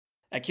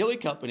At Keeley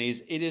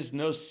Companies, it is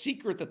no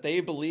secret that they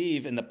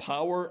believe in the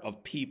power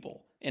of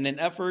people. In an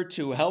effort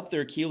to help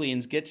their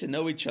Keelians get to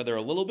know each other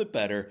a little bit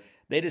better,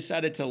 they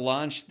decided to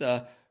launch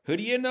the Who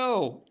Do You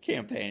Know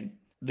campaign.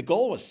 The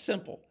goal was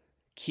simple.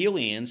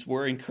 Keelians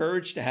were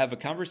encouraged to have a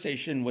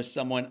conversation with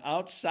someone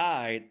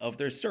outside of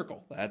their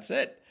circle. That's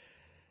it.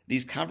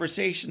 These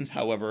conversations,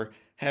 however,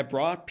 have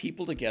brought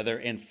people together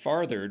and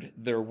furthered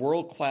their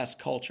world-class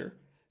culture.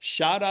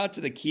 Shout out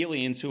to the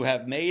Keelians who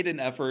have made an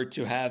effort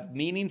to have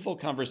meaningful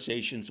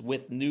conversations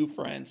with new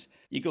friends.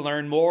 You can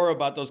learn more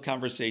about those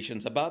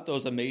conversations, about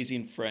those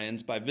amazing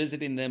friends, by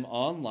visiting them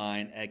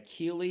online at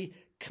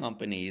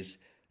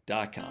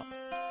KeeleyCompanies.com.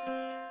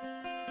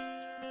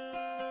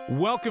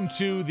 Welcome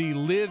to the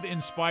Live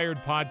Inspired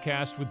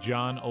podcast with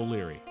John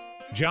O'Leary.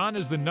 John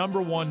is the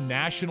 #1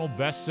 national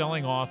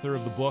best-selling author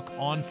of the book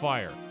On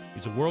Fire.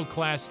 He's a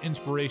world-class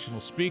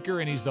inspirational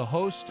speaker, and he's the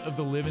host of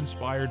the Live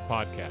Inspired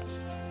podcast.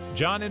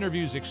 John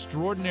interviews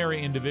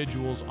extraordinary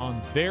individuals on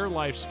their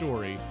life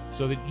story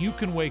so that you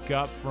can wake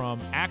up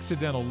from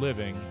accidental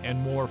living and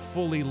more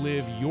fully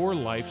live your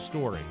life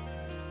story.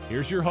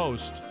 Here's your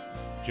host,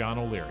 John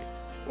O'Leary.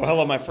 Well,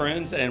 hello, my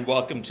friends, and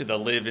welcome to the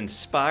Live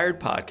Inspired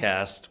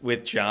podcast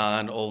with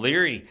John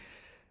O'Leary.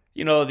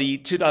 You know, the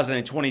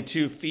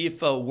 2022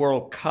 FIFA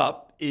World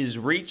Cup is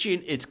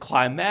reaching its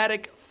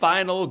climatic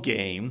final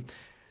game.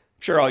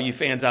 I'm sure all you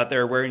fans out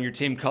there are wearing your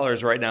team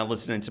colors right now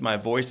listening to my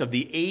voice. Of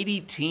the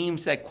 80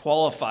 teams that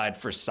qualified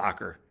for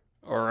soccer,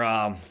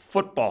 or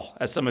football,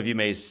 as some of you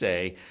may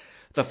say,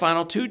 the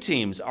final two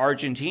teams,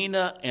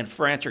 Argentina and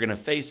France, are going to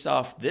face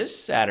off this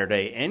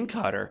Saturday in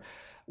Qatar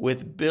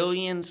with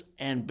billions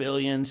and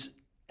billions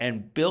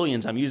and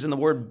billions, I'm using the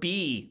word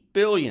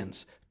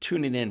billions,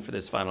 tuning in for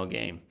this final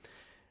game.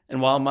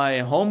 And while my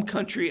home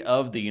country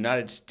of the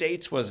United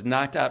States was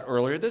knocked out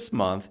earlier this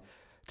month,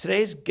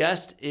 today's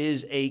guest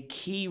is a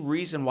key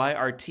reason why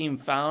our team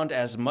found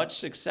as much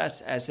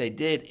success as they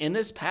did in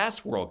this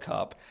past World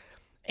Cup,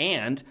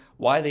 and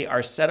why they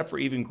are set up for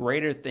even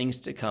greater things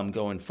to come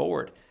going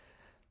forward.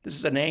 This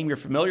is a name you're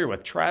familiar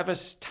with,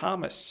 Travis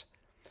Thomas.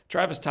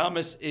 Travis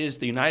Thomas is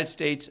the United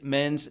States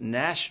men's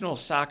national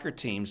soccer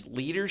team's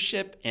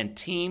leadership and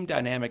team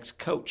dynamics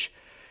coach.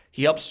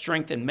 He helps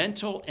strengthen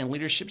mental and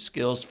leadership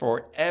skills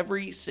for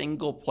every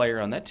single player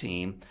on that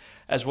team,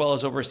 as well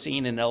as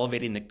overseeing and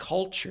elevating the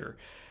culture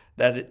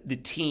that the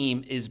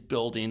team is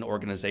building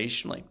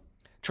organizationally.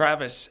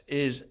 Travis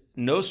is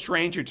no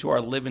stranger to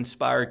our Live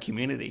Inspired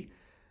community.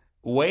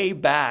 Way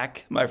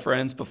back, my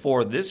friends,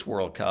 before this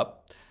World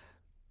Cup,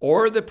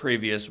 or the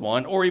previous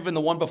one, or even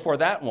the one before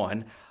that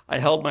one, I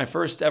held my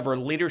first ever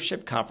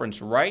leadership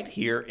conference right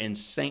here in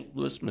St.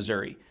 Louis,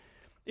 Missouri.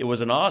 It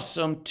was an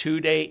awesome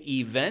 2-day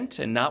event,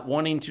 and not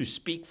wanting to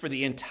speak for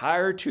the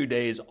entire 2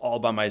 days all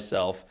by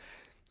myself,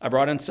 I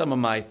brought in some of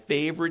my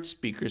favorite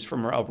speakers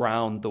from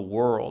around the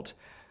world.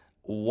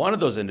 One of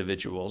those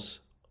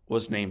individuals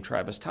was named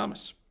Travis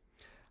Thomas.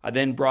 I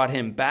then brought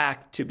him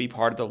back to be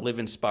part of the Live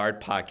Inspired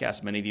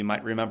podcast. Many of you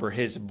might remember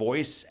his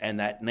voice and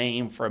that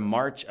name from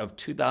March of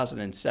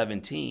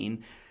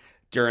 2017.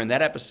 During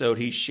that episode,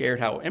 he shared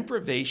how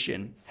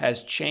improvisation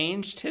has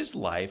changed his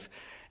life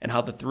and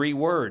how the 3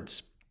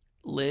 words,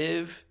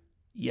 live,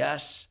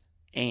 yes,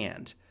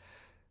 and,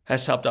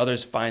 has helped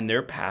others find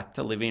their path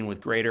to living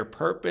with greater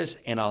purpose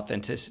and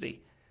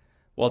authenticity.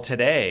 Well,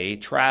 today,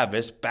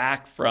 Travis,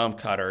 back from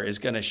Qatar, is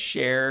going to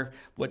share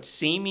what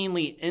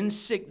seemingly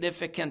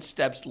insignificant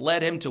steps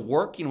led him to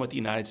working with the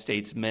United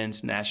States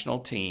men's national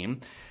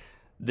team,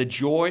 the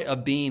joy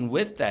of being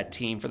with that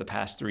team for the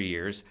past 3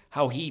 years,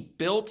 how he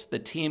built the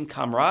team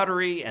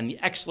camaraderie and the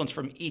excellence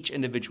from each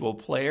individual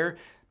player,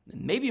 and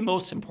maybe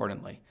most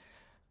importantly,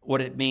 what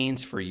it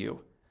means for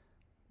you.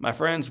 My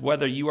friends,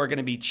 whether you are going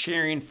to be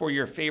cheering for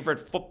your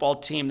favorite football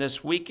team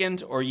this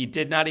weekend or you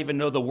did not even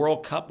know the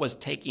World Cup was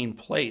taking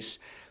place,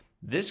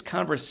 this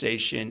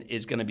conversation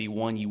is going to be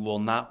one you will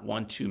not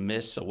want to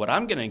miss. So what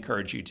I'm going to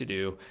encourage you to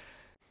do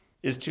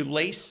is to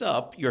lace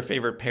up your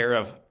favorite pair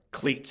of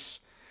cleats.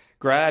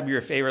 Grab your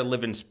favorite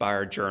Live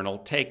Inspired journal,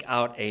 take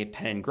out a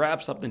pen,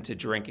 grab something to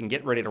drink, and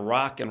get ready to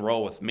rock and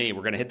roll with me.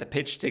 We're going to hit the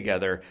pitch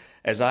together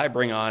as I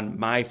bring on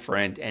my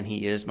friend, and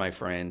he is my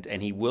friend,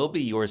 and he will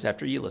be yours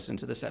after you listen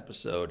to this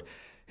episode.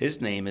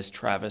 His name is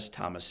Travis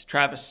Thomas.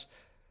 Travis,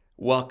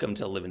 welcome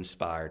to Live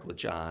Inspired with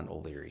John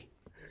O'Leary.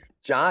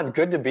 John,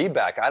 good to be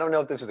back. I don't know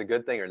if this is a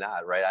good thing or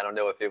not, right? I don't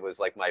know if it was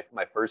like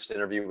my first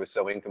interview was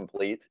so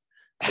incomplete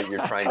that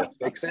you're trying to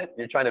fix it.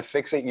 You're trying to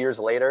fix it years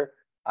later.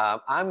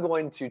 I'm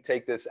going to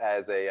take this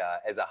as a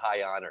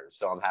high honor,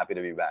 so I'm happy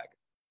to be back.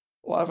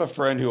 Well, I have a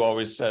friend who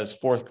always says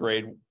 4th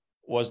grade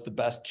was the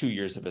best 2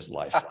 years of his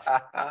life.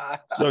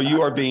 So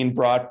you are being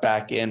brought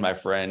back in, my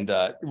friend,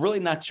 really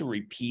not to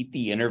repeat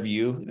the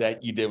interview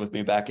that you did with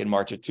me back in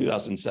March of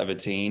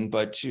 2017,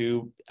 but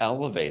to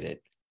elevate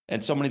it.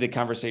 And so many of the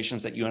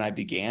conversations that you and I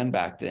began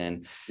back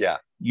then,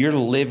 you're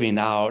living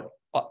out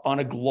on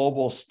a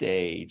global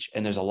stage,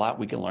 and there's a lot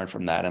we can learn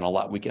from that and a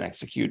lot we can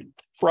execute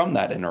from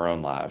that in our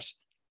own lives.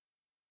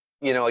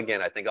 You know,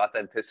 again, I think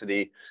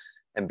authenticity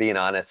and being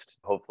honest,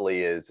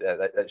 hopefully is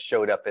that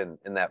showed up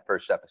in that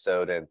first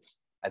episode. And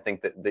I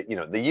think that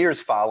the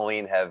years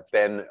following have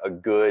been a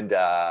good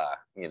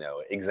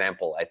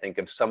example, I think,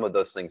 of some of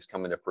those things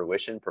coming to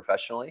fruition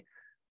professionally.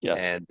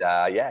 Yes. And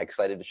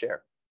excited to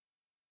share.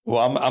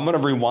 Well, I'm going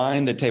to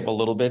rewind the tape a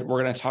little bit.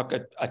 We're going to talk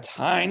a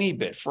tiny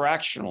bit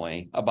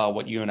fractionally about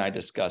what you and I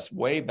discussed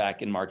way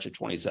back in March of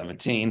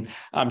 2017.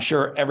 I'm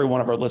sure every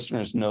one of our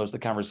listeners knows the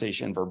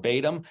conversation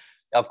verbatim.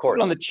 Of course.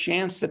 But on the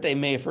chance that they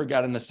may have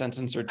forgotten a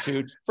sentence or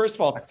two, first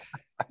of all,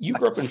 you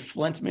grew up in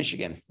Flint,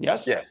 Michigan,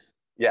 yes?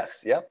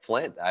 Yes. Yep.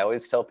 Flint. I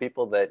always tell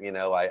people that,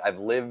 I've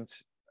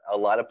lived a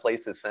lot of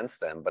places since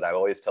then, but I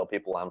always tell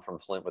people I'm from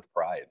Flint with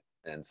pride.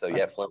 And so,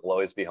 Flint will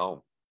always be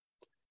home.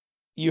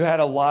 You had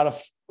a lot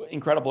of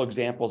incredible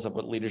examples of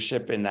what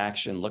leadership in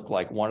action looked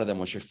like. One of them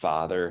was your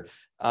father,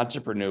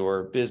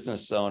 entrepreneur,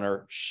 business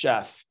owner,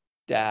 chef,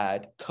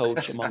 dad,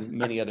 coach, among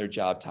many other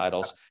job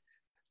titles.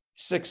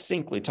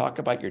 Succinctly, talk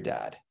about your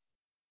dad.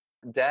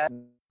 Dad,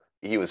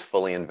 he was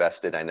fully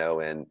invested, I know,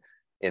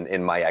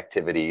 in my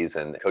activities,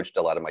 and coached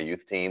a lot of my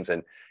youth teams.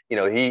 And,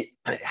 he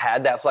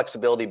had that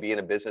flexibility being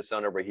a business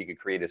owner where he could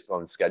create his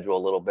own schedule a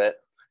little bit.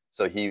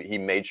 So he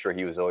made sure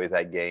he was always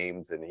at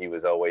games, and he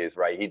was always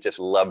right. He just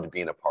loved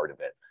being a part of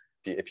it.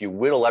 If you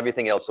whittle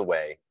everything else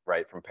away,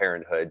 right, from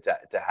parenthood,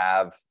 to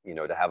have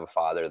a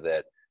father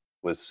that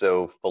was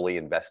so fully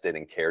invested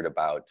and cared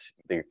about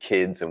their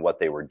kids and what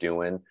they were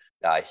doing,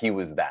 he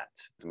was that.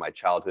 My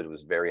childhood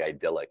was very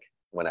idyllic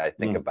when I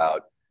think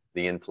about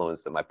the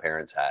influence that my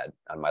parents had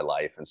on my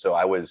life. And so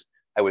I was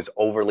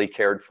overly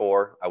cared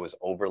for. I was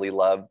overly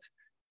loved.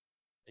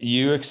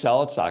 You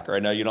excel at soccer. I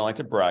know you don't like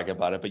to brag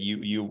about it, but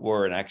you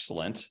were an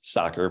excellent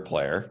soccer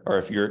player.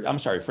 Or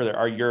for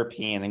our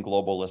European and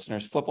global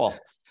listeners, football.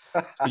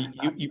 So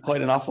you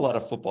played an awful lot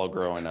of football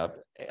growing up.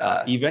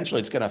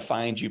 Eventually, it's going to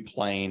find you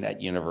playing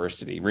at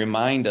university.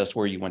 Remind us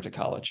where you went to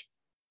college.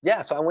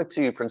 Yeah, so I went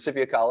to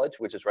Principia College,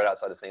 which is right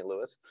outside of St.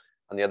 Louis,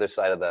 on the other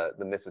side of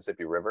the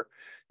Mississippi River.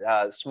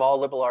 Small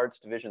liberal arts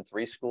Division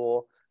III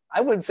school. I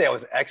wouldn't say I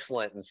was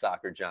excellent in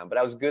soccer, John, but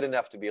I was good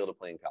enough to be able to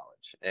play in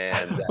college,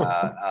 and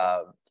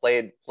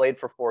played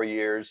for 4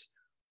 years.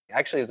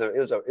 Actually,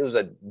 it was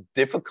a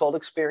difficult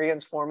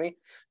experience for me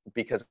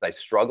because I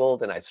struggled.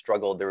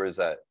 There was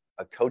a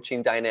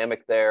coaching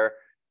dynamic there,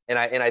 and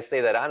I say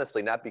that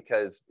honestly, not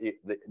because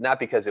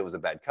it was a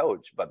bad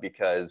coach, but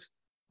because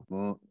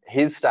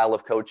his style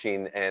of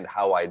coaching and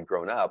how I'd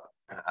grown up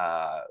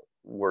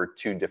were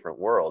two different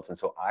worlds, and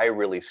so I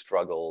really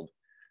struggled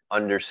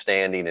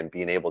understanding and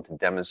being able to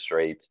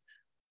demonstrate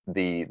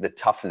the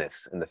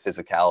toughness and the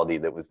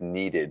physicality that was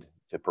needed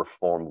to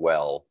perform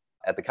well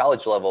at the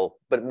college level,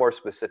 but more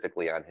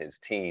specifically on his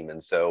team.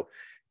 And so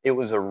it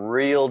was a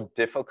real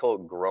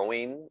difficult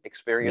growing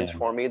experience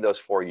for me, those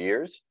 4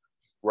 years,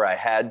 where I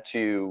had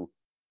to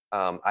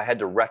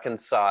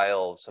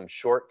reconcile some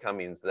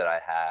shortcomings that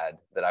I had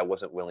that I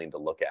wasn't willing to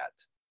look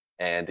at.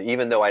 And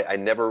even though I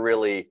never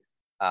really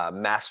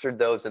mastered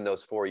those in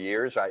those 4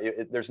 years,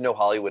 right? There's no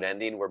Hollywood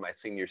ending where my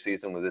senior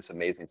season was this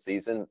amazing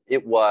season.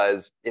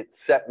 It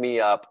set me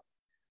up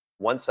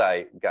once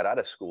I got out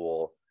of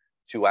school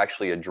to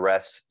actually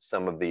address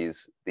some of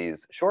these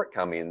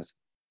shortcomings.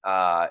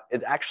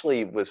 It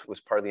actually was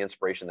part of the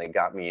inspiration that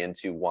got me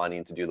into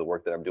wanting to do the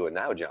work that I'm doing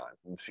now, John,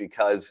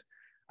 because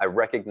I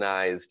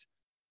recognized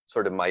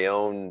sort of my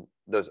own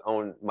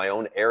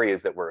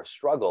areas that were a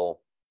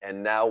struggle.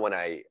 And now when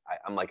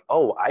I'm like,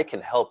 oh, I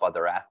can help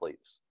other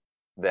athletes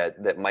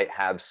that might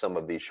have some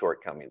of these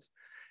shortcomings.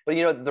 But,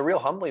 the real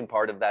humbling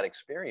part of that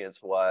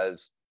experience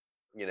was,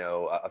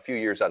 a few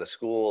years out of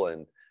school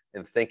and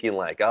thinking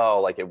like,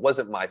 oh, like it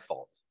wasn't my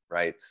fault,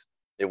 right?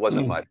 It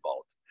wasn't my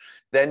fault.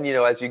 Then,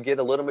 as you get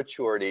a little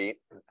maturity,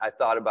 I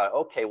thought about,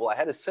 okay, well, I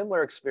had a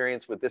similar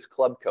experience with this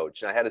club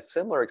coach, and I had a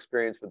similar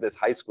experience with this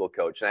high school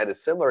coach, and I had a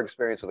similar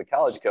experience with a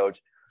college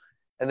coach.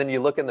 And then you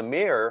look in the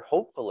mirror,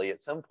 hopefully at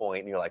some point,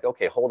 and you're like,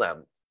 okay, hold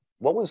on.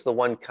 What was the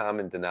one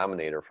common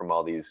denominator from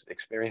all these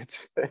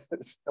experiences?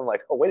 I'm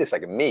like, oh, wait a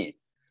second, me,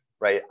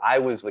 right? I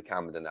was the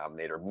common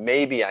denominator.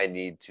 Maybe I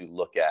need to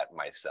look at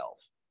myself.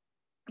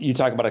 You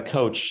talk about a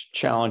coach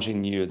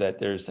challenging you that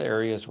there's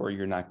areas where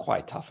you're not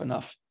quite tough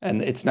enough.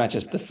 And it's not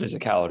just the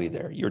physicality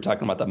there. You were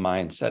talking about the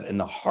mindset and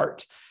the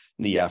heart,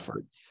 the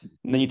effort.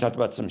 And then you talked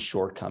about some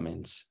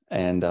shortcomings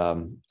and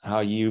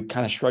how you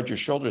kind of shrugged your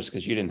shoulders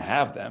because you didn't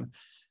have them.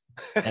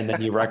 And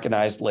then you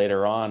recognized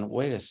later on,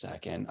 wait a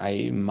second,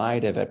 I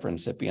might have at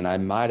Principia and I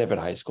might have at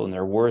high school. And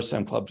there were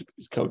some club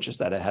coaches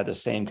that had the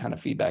same kind of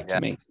feedback to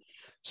me.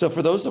 So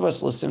for those of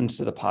us listening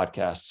to the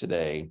podcast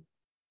today,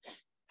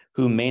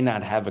 who may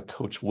not have a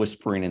coach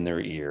whispering in their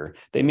ear,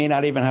 they may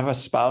not even have a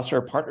spouse or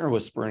a partner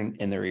whispering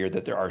in their ear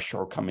that there are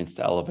shortcomings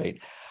to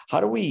elevate. How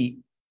do we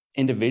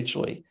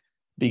individually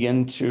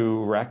begin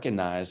to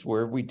recognize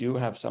where we do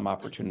have some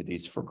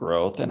opportunities for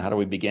growth, and how do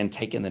we begin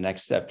taking the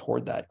next step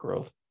toward that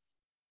growth?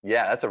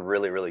 Yeah, that's a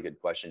really, really good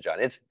question, John.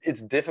 It's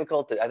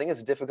difficult. I think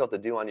it's difficult to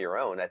do on your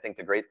own. I think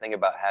the great thing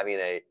about having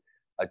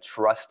a a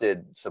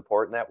trusted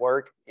support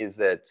network is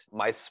that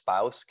my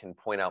spouse can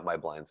point out my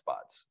blind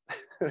spots.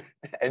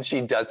 And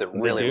she does it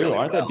really, really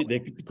Aren't well. they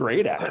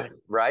great at it?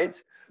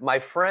 Right? My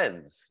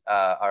friends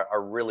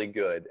are really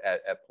good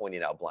at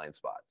pointing out blind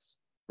spots,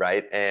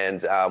 right?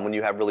 And when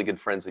you have really good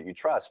friends that you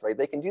trust, right,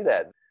 they can do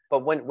that.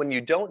 But when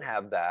you don't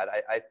have that,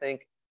 I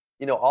think,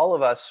 all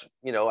of us,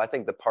 I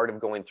think the part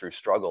of going through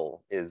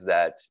struggle is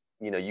that,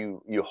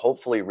 you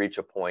hopefully reach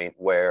a point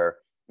where,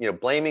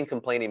 blaming,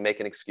 complaining,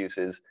 making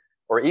excuses,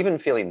 or even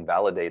feeling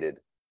validated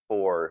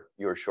for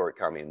your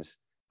shortcomings,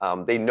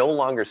 they no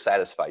longer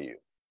satisfy you.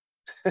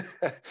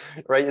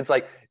 Right? It's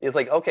like,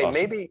 okay, Awesome.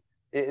 maybe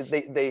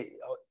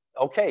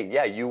okay,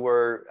 yeah, you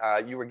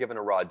were given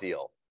a raw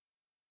deal.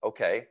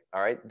 Okay,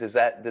 all right. Does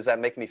that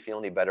make me feel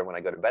any better when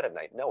I go to bed at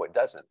night? No, it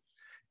doesn't.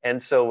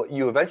 And so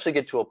you eventually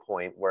get to a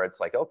point where it's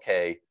like,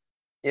 okay,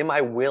 am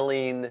I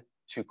willing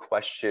to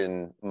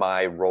question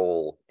my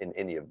role in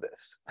any of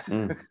this?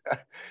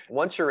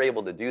 Once you're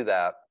able to do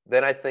that,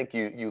 then I think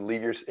you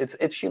leave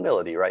it's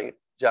humility, right,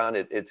 John?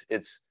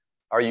 It's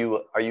are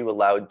you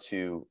allowed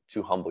to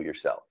humble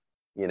yourself?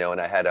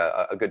 And I had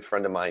a good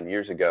friend of mine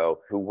years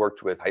ago who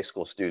worked with high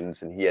school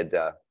students, and he had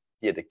to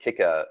kick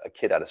a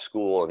kid out of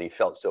school, and he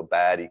felt so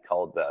bad. He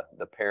called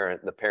the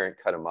parent. The parent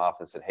cut him off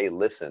and said, "Hey,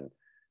 listen,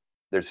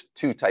 there's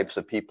two types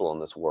of people in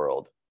this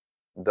world: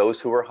 those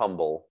who are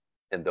humble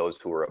and those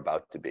who are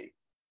about to be."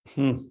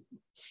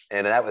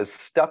 And that was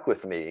stuck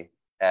with me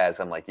as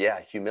I'm like, yeah,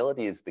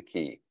 humility is the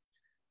key.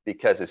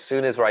 Because as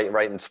soon as,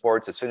 right in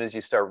sports, as soon as you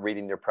start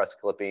reading your press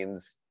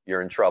clippings,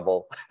 you're in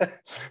trouble,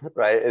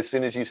 right? As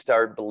soon as you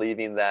start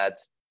believing that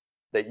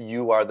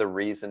you are the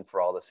reason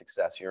for all the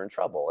success, you're in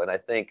trouble. And I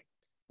think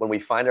when we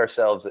find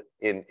ourselves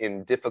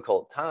in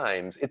difficult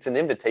times, it's an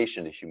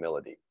invitation to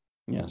humility.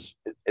 Yes.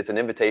 It's an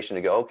invitation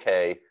to go,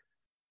 okay,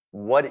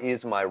 what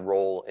is my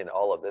role in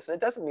all of this? And it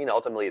doesn't mean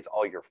ultimately it's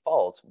all your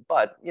fault,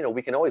 but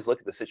we can always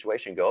look at the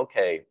situation and go,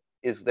 okay,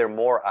 is there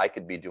more I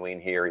could be doing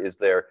here? Is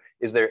there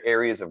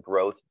areas of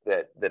growth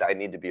that I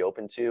need to be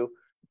open to?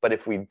 But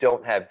if we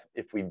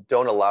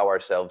don't allow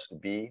ourselves to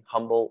be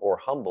humble or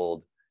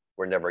humbled,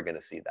 we're never going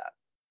to see that.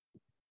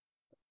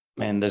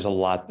 Man, there's a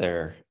lot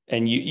there.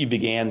 And you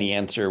began the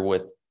answer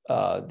with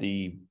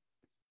the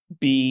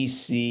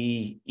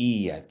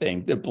BCE, I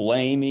think, the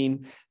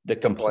blaming, the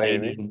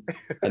complaining,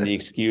 and the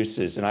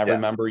excuses. And I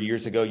remember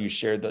years ago, you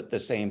shared the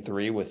same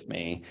three with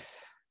me.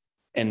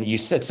 And you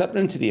said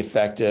something to the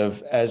effect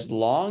of, as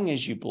long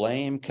as you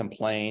blame,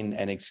 complain,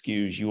 and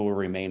excuse, you will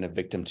remain a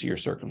victim to your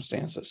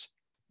circumstances.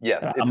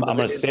 Yes. I'm going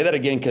to say that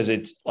again because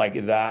it's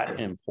like that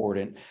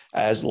important.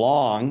 As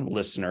long,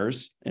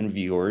 listeners and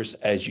viewers,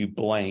 as you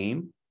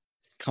blame,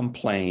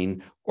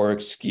 complain, or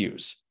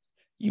excuse,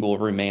 you will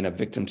remain a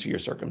victim to your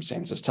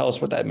circumstances. Tell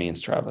us what that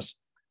means, Travis.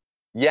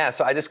 Yeah,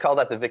 so I just call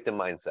that the victim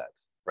mindset,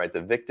 right?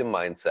 The victim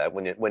mindset.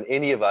 When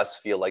any of us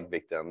feel like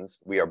victims,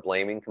 we are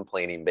blaming,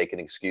 complaining, making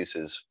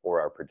excuses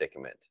for our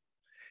predicament.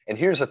 And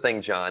here's the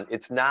thing, John,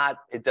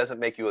 it doesn't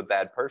make you a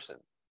bad person.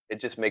 It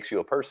just makes you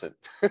a person.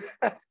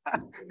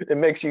 It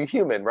makes you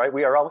human, right?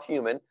 We are all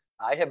human.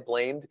 I have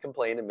blamed,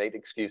 complained, and made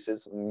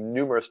excuses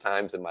numerous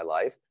times in my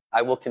life.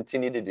 I will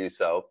continue to do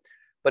so.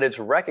 But it's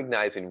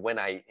recognizing when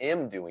I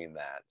am doing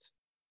that,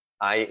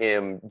 I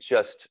am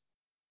just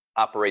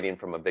operating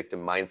from a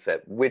victim mindset,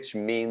 which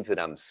means that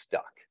I'm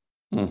stuck,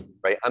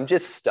 right? I'm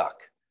just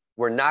stuck.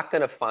 We're not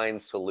going to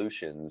find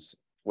solutions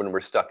when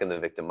we're stuck in the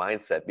victim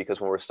mindset,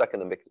 because when we're stuck in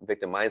the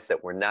victim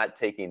mindset, we're not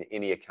taking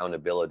any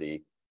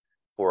accountability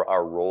for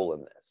our role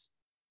in this.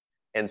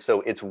 And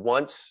so it's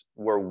once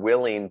we're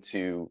willing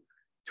to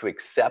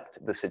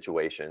accept the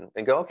situation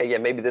and go, okay, yeah,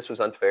 maybe this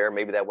was unfair.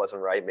 Maybe that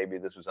wasn't right. Maybe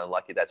this was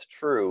unlucky. That's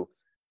true.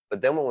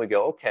 But then when we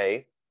go,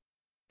 okay,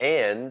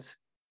 and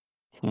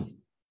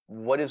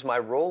what is my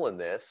role in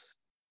this?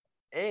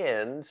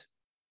 And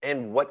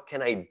what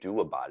can I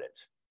do about it?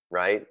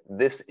 Right?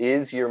 This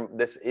is your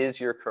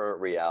current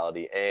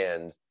reality.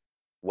 And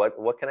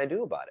what can I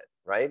do about it?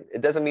 Right?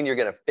 It doesn't mean you're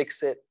going to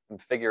fix it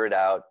and figure it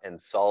out and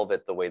solve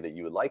it the way that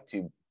you would like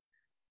to,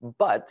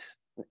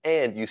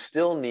 and you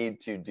still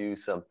need to do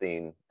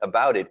something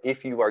about it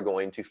if you are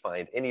going to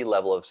find any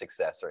level of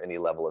success or any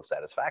level of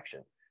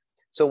satisfaction.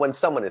 So when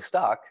someone is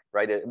stuck,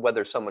 right,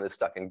 whether someone is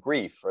stuck in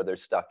grief, or they're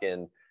stuck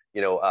in,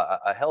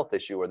 a health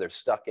issue, or they're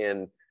stuck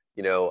in,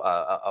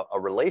 a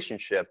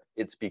relationship,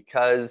 it's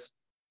because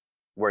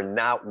we're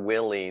not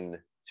willing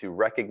to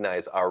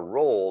recognize our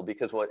role,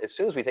 because as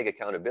soon as we take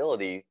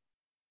accountability,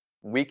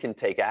 we can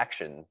take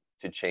action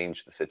to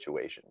change the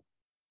situation.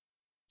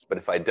 But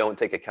if I don't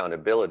take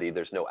accountability,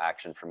 there's no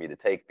action for me to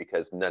take,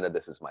 because none of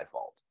this is my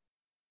fault.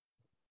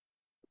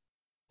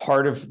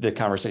 Part of the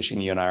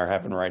conversation you and I are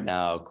having right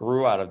now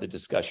grew out of the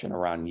discussion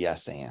around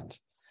yes and.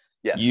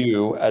 Yes.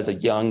 You, as a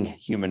young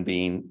human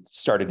being,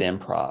 started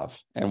improv,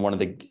 and one of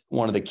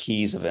the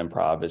keys of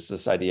improv is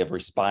this idea of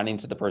responding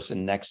to the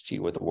person next to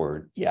you with the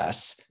word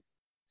yes,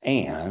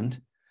 and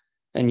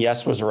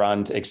yes was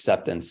around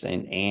acceptance,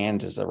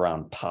 and is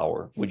around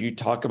power. Would you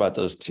talk about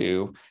those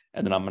two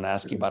And then I'm going to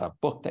ask you about a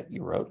book that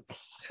you wrote.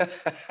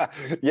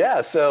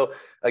 Yeah. So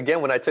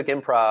again, when I took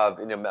improv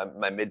in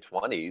my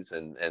mid-20s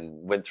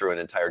and went through an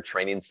entire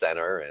training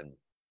center and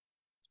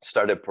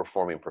started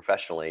performing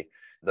professionally,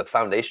 the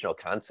foundational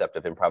concept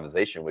of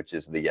improvisation, which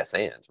is the yes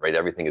and, right?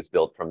 Everything is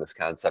built from this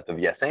concept of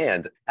yes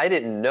and. I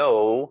didn't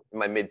know in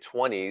my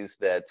mid-20s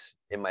that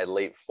in my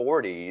late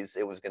 40s,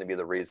 it was going to be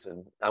the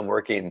reason I'm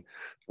working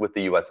with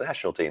the US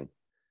national team.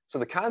 So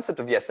the concept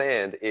of yes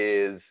and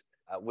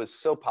was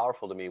so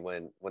powerful to me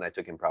when I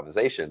took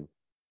improvisation,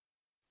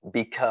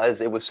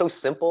 because it was so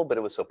simple, but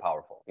it was so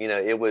powerful.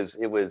 It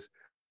was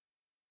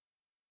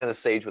on a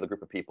stage with a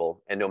group of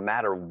people, and no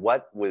matter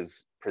what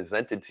was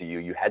presented to you,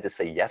 you had to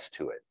say yes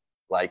to it.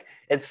 Like,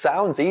 it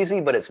sounds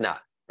easy, but it's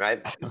not,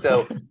 right?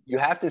 So you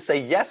have to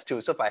say yes to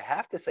it. So if I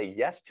have to say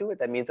yes to it,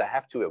 that means I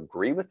have to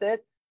agree with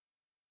it.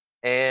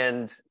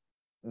 And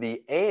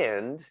the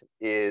and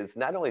is,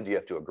 not only do you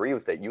have to agree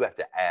with it, you have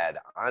to add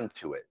on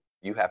to it.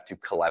 You have to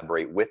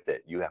collaborate with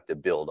it. You have to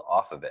build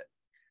off of it.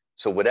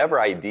 So whatever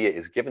idea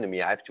is given to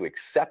me, I have to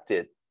accept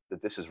it,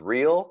 that this is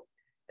real.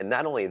 And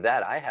not only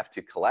that, I have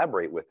to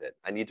collaborate with it.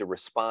 I need to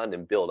respond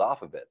and build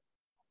off of it.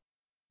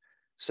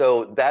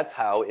 So that's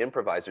how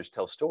improvisers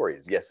tell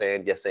stories. Yes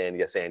and, yes and,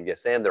 yes and,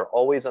 yes and. They're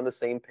always on the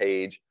same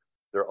page.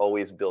 They're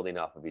always building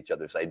off of each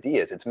other's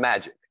ideas. It's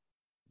magic.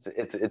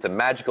 It's a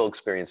magical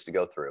experience to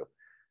go through.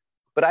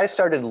 But I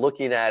started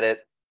looking at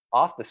it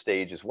off the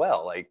stage as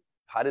well. Like,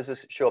 how does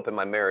this show up in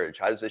my marriage?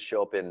 How does this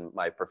show up in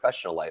my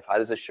professional life? How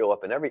does this show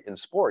up in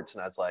sports?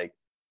 And I was like,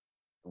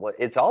 well,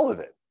 it's all of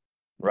it,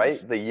 right?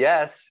 Yes. The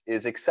yes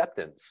is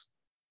acceptance.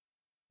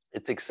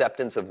 It's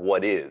acceptance of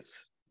what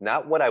is.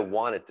 Not what I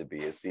want it to be.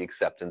 It's the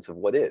acceptance of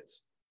what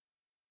is.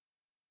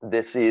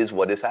 This is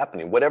what is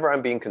happening. Whatever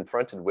I'm being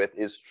confronted with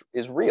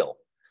is real,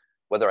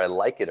 whether I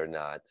like it or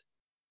not.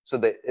 So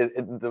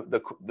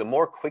the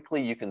more quickly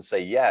you can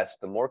say yes,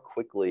 the more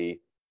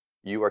quickly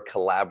you are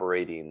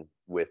collaborating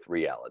with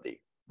reality.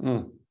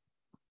 Mm.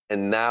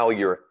 And now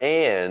your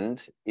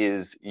and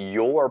is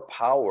your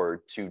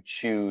power to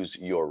choose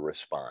your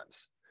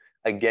response.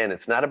 Again,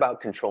 it's not about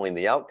controlling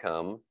the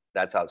outcome.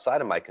 That's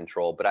outside of my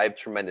control, but I have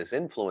tremendous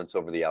influence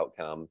over the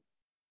outcome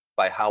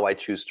by how I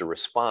choose to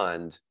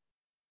respond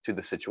to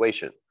the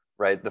situation,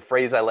 right? The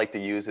phrase I like to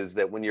use is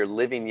that when you're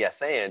living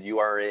yes and, you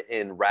are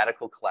in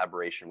radical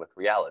collaboration with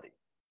reality.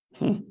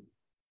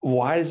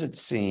 Why does it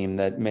seem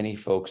that many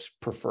folks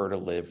prefer to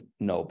live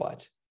no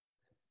but?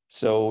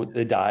 So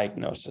the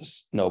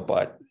diagnosis, no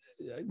but.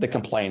 The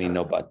complaining,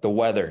 no but. The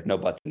weather, no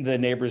but. The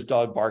neighbor's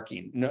dog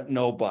barking,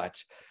 no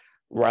but.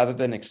 Rather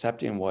than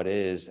accepting what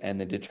is and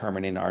then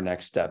determining our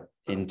next step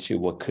into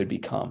what could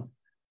become.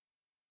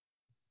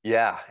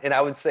 Yeah, and I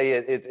would say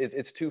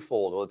it's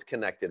twofold. Well, it's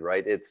connected,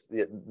 right? It's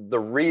the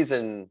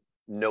reason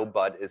no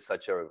but is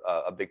such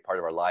a big part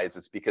of our lives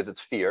is because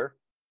it's fear,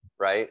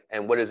 right?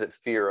 And what is it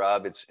fear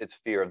of? It's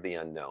fear of the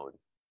unknown.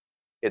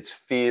 It's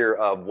fear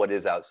of what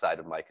is outside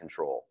of my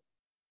control,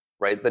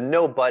 right? The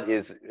no but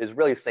is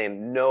really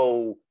saying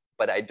no,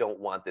 but I don't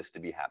want this to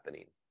be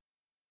happening.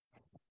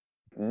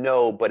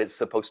 No, but it's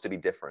supposed to be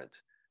different.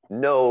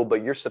 No,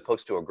 but you're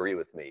supposed to agree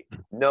with me.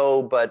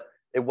 No, but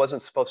it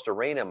wasn't supposed to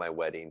rain at my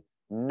wedding.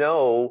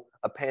 No,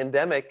 a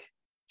pandemic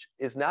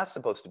is not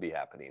supposed to be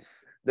happening.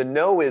 The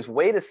no is,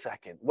 wait a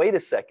second.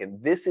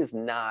 This is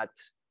not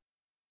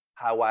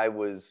how I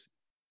was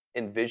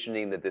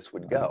envisioning that this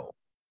would go.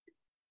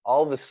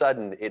 All of a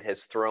sudden, it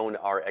has thrown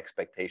our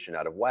expectation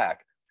out of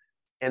whack.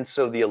 And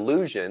so the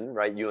illusion,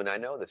 right? You and I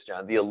know this,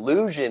 John. The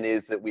illusion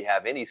is that we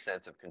have any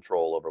sense of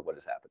control over what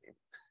is happening.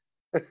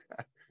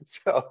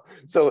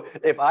 So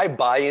if I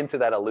buy into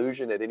that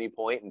illusion at any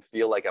point and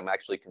feel like I'm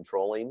actually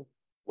controlling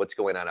what's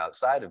going on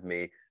outside of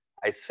me,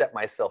 I set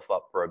myself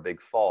up for a big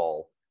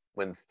fall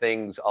when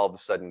things all of a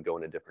sudden go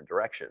in a different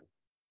direction.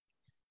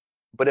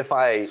 But if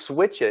I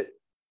switch it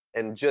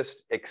and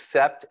just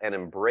accept and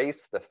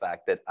embrace the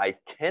fact that I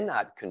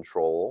cannot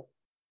control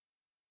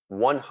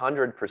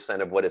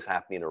 100% of what is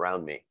happening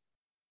around me,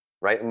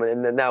 right?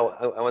 And now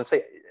I want to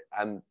say,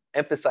 I'm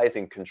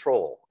emphasizing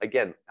control.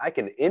 Again, I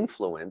can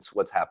influence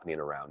what's happening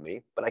around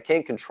me, but I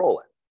can't control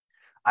it.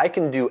 I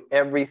can do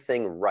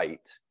everything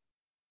right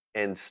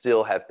and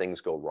still have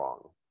things go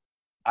wrong.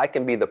 I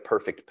can be the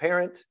perfect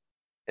parent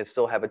and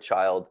still have a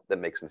child that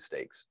makes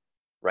mistakes,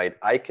 right?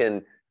 I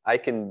can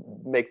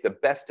make the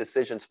best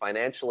decisions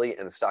financially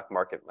and the stock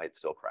market might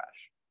still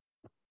crash,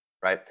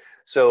 right?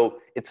 So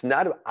it's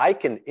not, I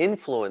can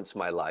influence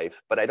my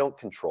life, but I don't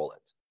control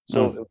it.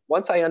 So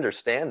once I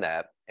understand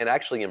that and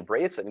actually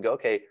embrace it and go,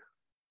 okay,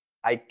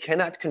 I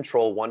cannot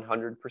control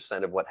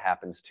 100% of what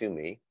happens to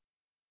me,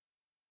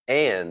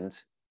 and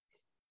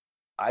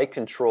I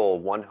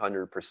control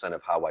 100%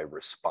 of how I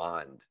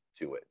respond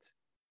to it.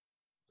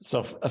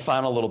 So a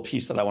final little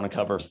piece that I want to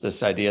cover is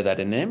this idea that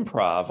in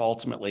improv,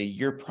 ultimately,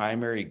 your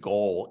primary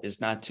goal is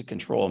not to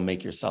control and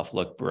make yourself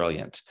look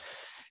brilliant.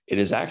 It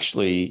is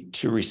actually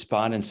to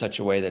respond in such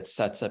a way that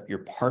sets up your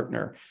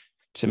partner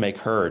to make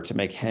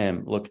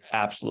him look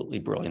absolutely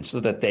brilliant so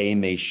that they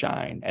may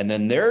shine. And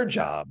then their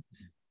job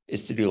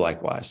is to do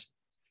likewise.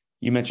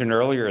 You mentioned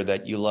earlier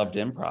that you loved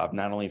improv,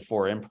 not only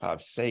for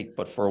improv's sake,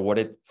 but for what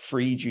it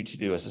freed you to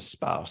do as a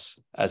spouse,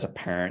 as a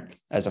parent,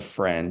 as a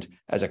friend,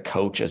 as a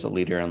coach, as a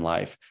leader in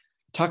life.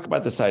 Talk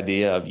about this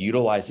idea of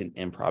utilizing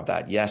improv,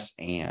 that yes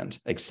and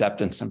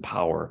acceptance and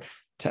power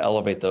to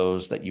elevate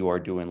those that you are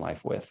doing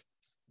life with.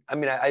 I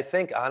mean, I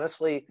think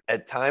honestly,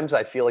 at times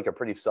I feel like a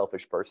pretty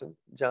selfish person,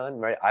 John,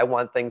 right? I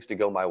want things to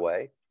go my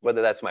way,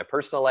 whether that's my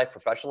personal life,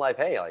 professional life.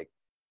 Hey, like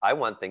I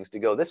want things to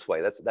go this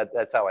way.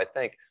 That's how I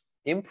think.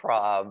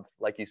 Improv,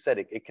 like you said,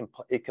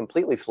 it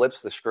completely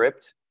flips the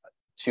script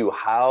to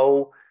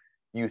how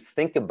you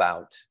think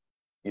about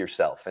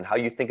yourself and how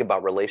you think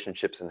about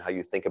relationships and how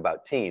you think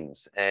about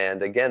teams.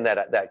 And again,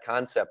 that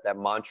concept, that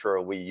mantra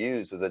we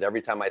use is that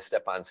every time I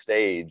step on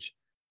stage,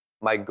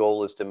 my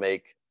goal is to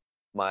make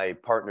my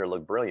partner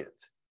look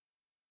brilliant,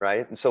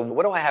 right? And so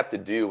what do I have to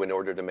do in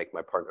order to make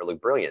my partner look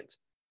brilliant?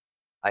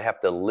 I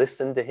have to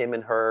listen to him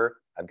and her.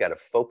 I've got to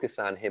focus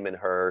on him and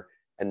her.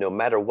 And no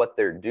matter what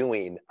they're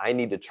doing, I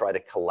need to try to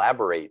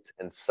collaborate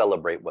and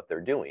celebrate what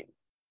they're doing.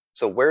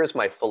 So where is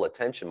my full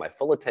attention? My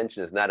full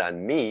attention is not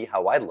on me,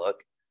 how I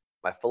look.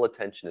 My full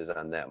attention is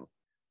on them,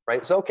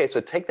 right? So, okay,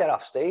 so take that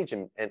off stage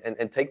and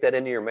take that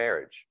into your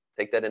marriage.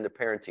 Take that into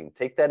parenting.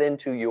 Take that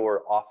into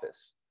your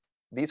office.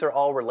 These are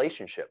all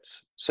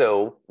relationships.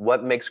 So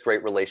what makes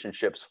great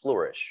relationships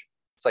flourish?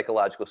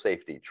 Psychological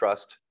safety,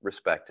 trust,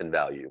 respect, and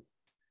value.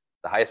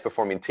 The highest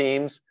performing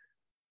teams,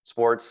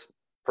 sports,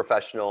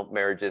 professional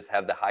marriages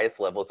have the highest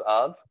levels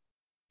of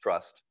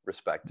trust,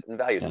 respect, and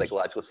value,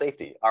 psychological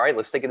safety. All right,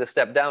 let's take it a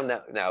step down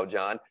now,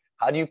 John.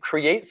 How do you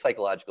create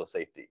psychological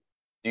safety?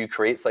 Do you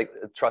create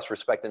trust,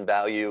 respect, and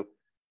value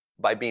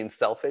by being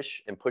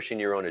selfish and pushing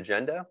your own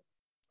agenda?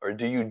 Or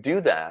do you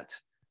do that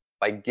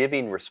by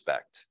giving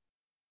respect,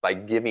 by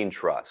giving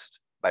trust,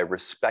 by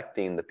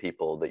respecting the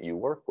people that you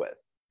work with?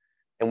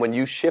 And when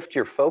you shift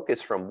your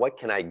focus from what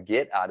can I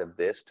get out of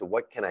this to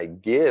what can I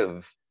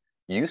give,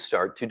 you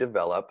start to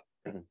develop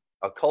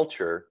a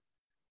culture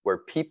where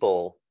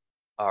people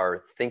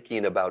are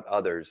thinking about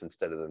others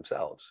instead of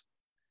themselves.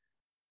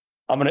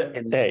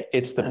 Hey,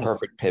 it's the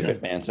perfect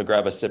pivot, man. So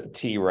grab a sip of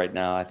tea right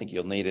now. I think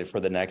you'll need it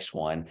for the next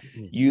one.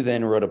 You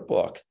then wrote a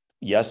book,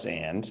 Yes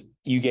And.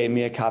 You gave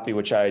me a copy,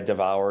 which I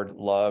devoured,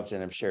 loved,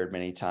 and have shared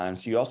many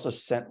times. You also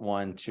sent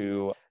one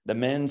to the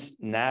men's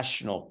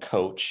national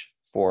coach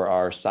for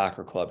our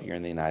soccer club here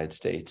in the United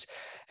States.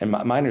 And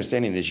my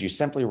understanding is you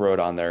simply wrote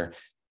on there,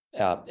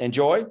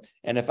 enjoy.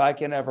 And if I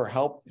can ever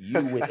help you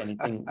with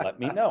anything, let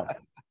me know.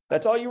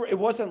 That's all it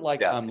wasn't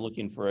like I'm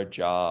looking for a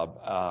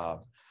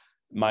job.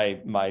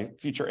 My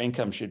future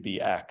income should be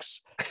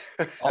X.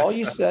 All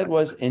you said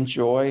was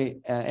enjoy.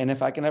 And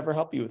if I can ever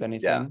help you with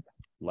anything,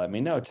 let me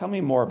know. Tell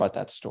me more about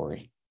that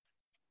story.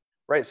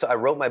 Right. So I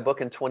wrote my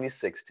book in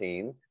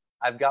 2016.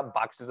 I've got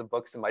boxes of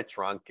books in my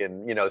trunk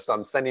and, so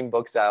I'm sending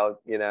books out,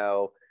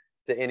 to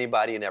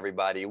anybody and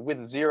everybody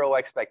with zero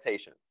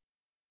expectation,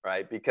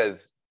 right?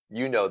 Because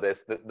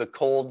this, the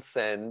cold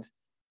send,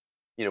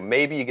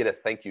 maybe you get a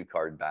thank you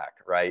card back,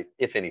 right?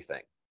 If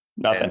anything.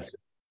 Nothing.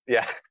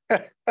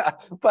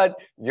 But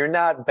you're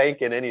not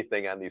banking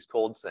anything on these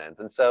cold sends.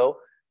 And so,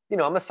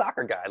 I'm a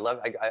soccer guy.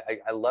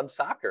 I love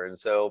soccer. And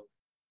so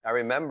I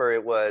remember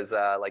it was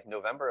like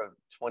November of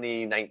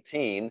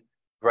 2019,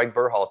 Greg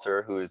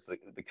Berhalter, who is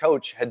the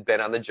coach, had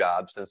been on the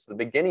job since the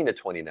beginning of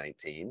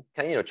 2019,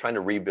 kind of, trying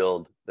to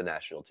rebuild the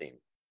national team.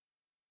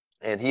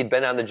 And he'd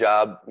been on the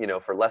job,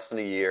 for less than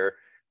a year.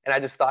 And I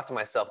just thought to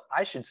myself,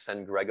 I should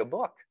send Greg a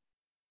book,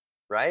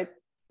 right?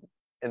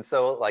 And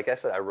so, like I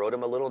said, I wrote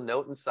him a little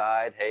note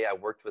inside. Hey, I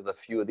worked with a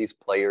few of these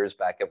players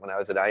back when I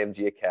was at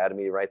IMG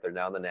Academy, right? They're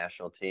now on the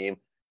national team.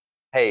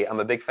 Hey,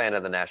 I'm a big fan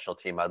of the national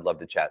team. I'd love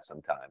to chat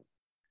sometime.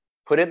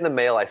 Put it in the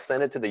mail. I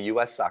sent it to the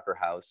U.S. Soccer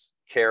House,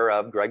 care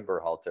of Greg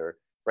Berhalter,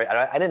 right?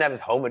 I didn't have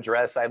his home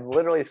address. I'm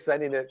literally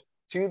sending it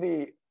to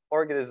the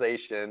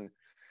organization.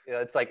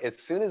 It's like as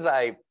soon as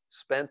I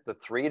spent the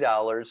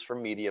 $3 for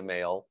media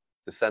mail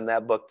to send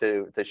that book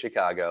to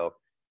Chicago,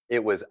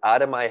 it was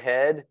out of my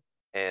head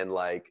and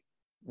like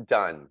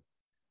done.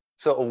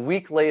 So a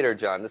week later,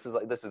 John, this is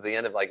the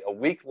end of like a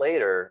week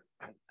later,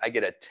 I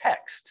get a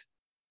text,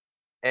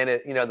 and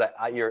it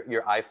that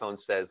your iPhone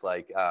says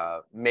like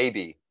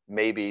maybe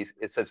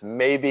it says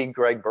maybe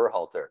Greg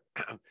Berhalter.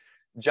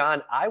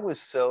 John, I was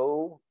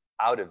so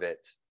out of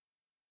it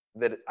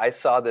that I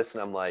saw this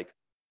and I'm like,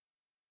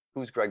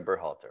 who's Greg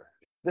Berhalter?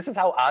 This is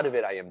how out of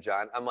it I am,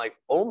 John. I'm like,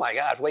 oh my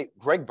gosh, wait,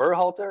 Greg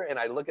Berhalter? And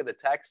I look at the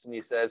text and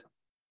he says,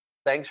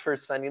 thanks for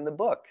sending the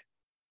book.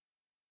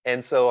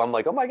 And so I'm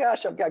like, oh my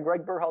gosh, I've got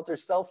Greg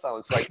Berhalter's cell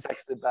phone. So I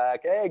texted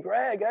back, hey,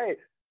 Greg, hey,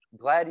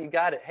 glad you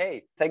got it.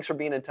 Hey, thanks for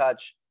being in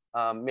touch.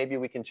 Maybe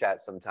we can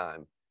chat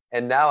sometime.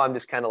 And now I'm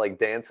just kind of like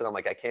dancing. I'm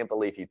like, I can't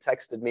believe he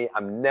texted me.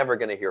 I'm never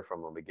going to hear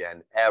from him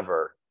again,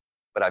 ever.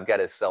 But I've got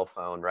his cell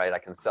phone, right? I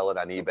can sell it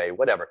on eBay,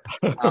 whatever.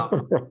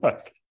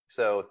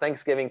 So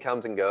Thanksgiving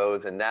comes and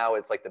goes. And now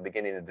it's like the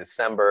beginning of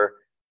December.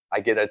 I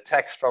get a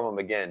text from him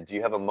again. Do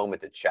you have a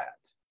moment to chat?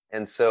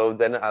 And so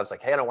then I was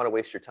like, hey, I don't want to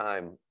waste your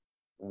time.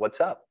 What's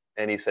up?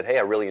 And he said, hey,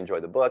 I really enjoy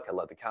the book. I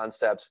love the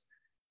concepts.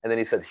 And then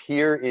he said,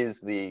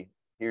 here's the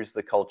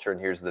culture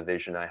and here's the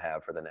vision I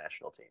have for the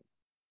national team.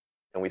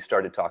 And we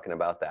started talking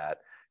about that.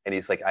 And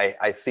he's like,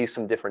 I see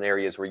some different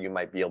areas where you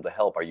might be able to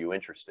help. Are you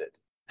interested?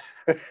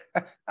 And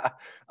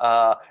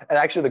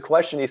actually the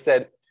question he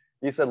said,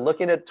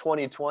 looking at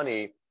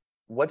 2020,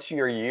 what's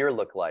your year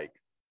look like?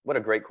 What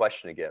a great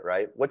question to get,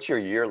 right? What's your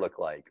year look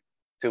like?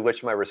 To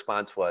which my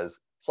response was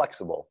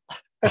flexible.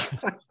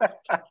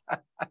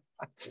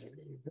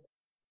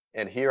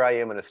 And here I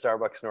am in a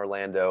Starbucks in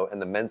Orlando,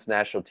 and the men's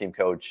national team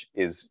coach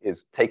is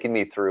taking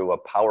me through a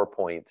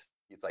PowerPoint.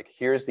 He's like,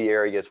 here's the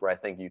areas where I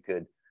think you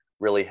could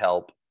really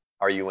help.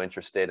 Are you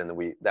interested?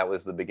 And that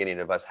was the beginning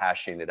of us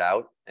hashing it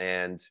out.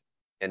 And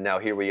now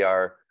here we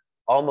are,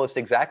 almost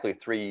exactly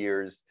 3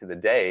 years to the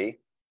day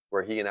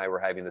where he and I were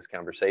having this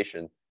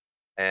conversation,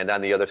 and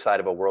on the other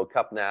side of a World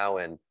Cup now.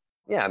 And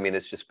yeah, I mean,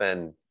 it's just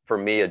been, for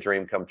me, a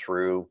dream come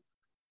true.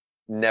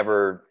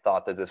 Never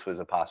thought that this was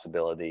a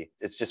possibility.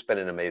 It's just been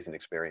an amazing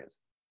experience.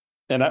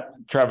 And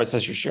Travis,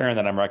 as you're sharing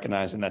that, I'm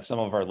recognizing that some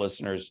of our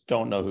listeners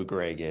don't know who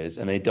Greg is,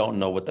 and they don't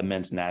know what the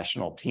men's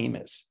national team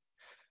is.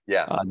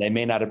 Yeah. They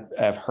may not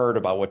have heard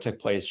about what took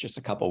place just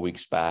a couple of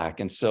weeks back.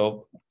 And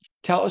so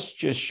tell us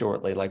just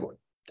shortly, like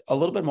a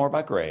little bit more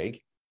about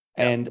Greg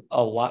and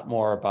a lot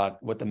more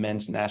about what the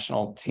men's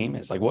national team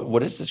is. Like,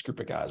 what is this group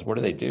of guys? What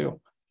do they do?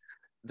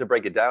 To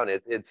break it down,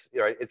 it's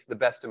the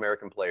best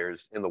American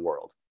players in the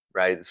world.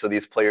 Right. So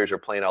these players are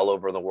playing all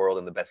over the world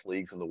in the best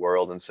leagues in the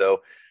world. And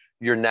so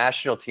your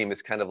national team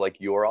is kind of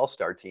like your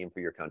all-star team for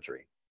your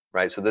country.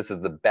 Right. So this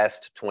is the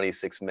best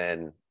 26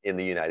 men in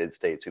the United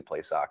States who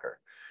play soccer.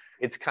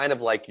 It's kind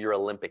of like your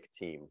Olympic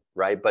team.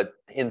 Right. But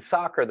in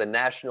soccer, the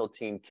national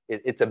team,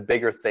 it's a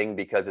bigger thing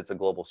because it's a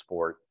global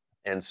sport.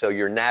 And so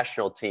your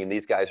national team,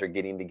 these guys are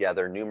getting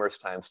together numerous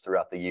times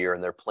throughout the year,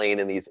 and they're playing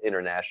in these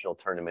international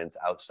tournaments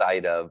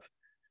outside of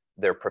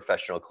their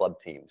professional club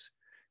teams.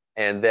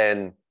 And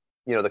then,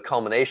 the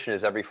culmination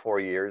is every 4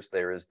 years,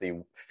 there is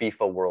the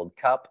FIFA World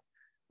Cup,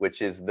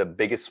 which is the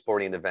biggest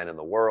sporting event in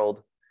the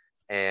world.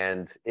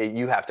 And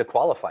you have to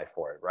qualify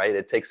for it, right?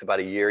 It takes about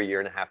a year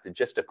and a half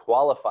to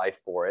qualify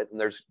for it. And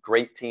there's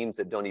great teams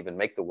that don't even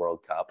make the World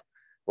Cup,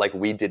 like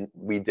we didn't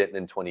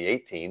in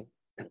 2018.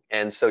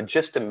 And so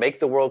just to make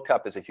the World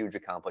Cup is a huge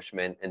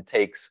accomplishment, and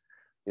takes,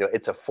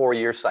 it's a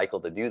 4-year cycle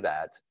to do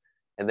that.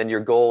 And then your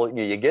goal,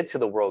 you get to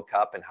the World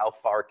Cup, and how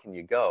far can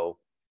you go?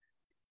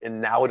 And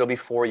now it'll be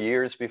 4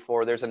 years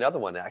before there's another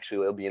one.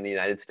 Actually, it'll be in the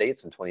United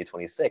States in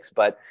 2026.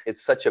 But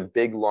it's such a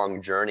big,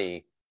 long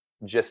journey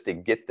just to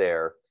get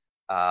there.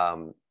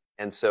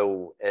 And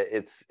so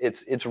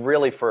it's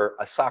really, for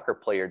a soccer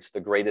player, it's the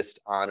greatest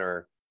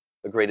honor,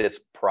 the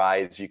greatest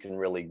prize you can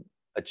really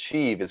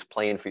achieve is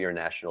playing for your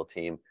national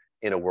team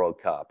in a World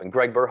Cup. And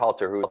Greg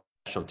Berhalter, who's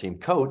national team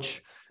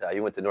coach,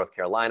 he went to North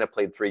Carolina,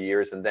 played 3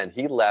 years, and then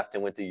he left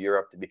and went to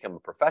Europe to become a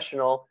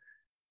professional.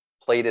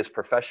 Played his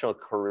professional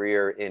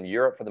career in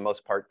Europe for the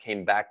most part,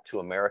 came back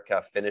to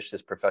America, finished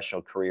his professional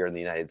career in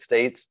the United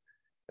States,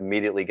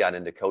 immediately got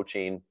into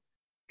coaching,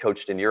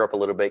 coached in Europe a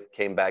little bit,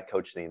 came back,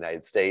 coached in the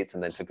United States,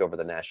 and then took over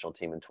the national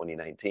team in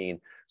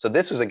 2019. So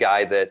this was a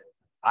guy that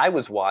I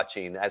was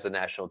watching as a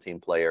national team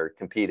player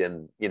compete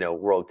in,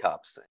 World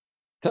Cups.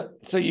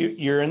 So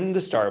you're in the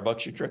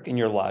Starbucks, you're drinking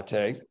your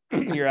latte,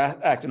 you're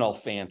acting all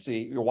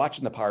fancy, you're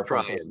watching the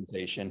PowerPoint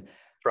presentation.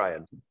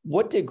 Trying.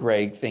 What did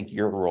Greg think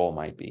your role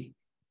might be?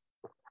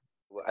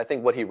 I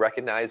think what he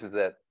recognizes is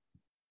that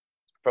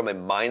from a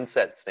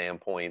mindset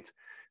standpoint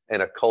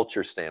and a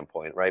culture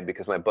standpoint, right?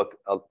 Because my book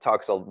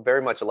talks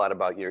very much a lot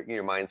about your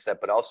mindset,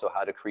 but also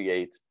how to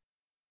create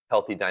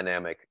healthy,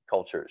 dynamic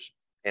cultures.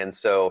 And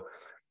so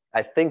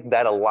I think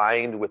that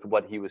aligned with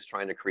what he was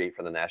trying to create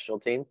for the national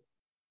team.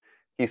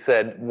 He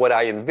said, what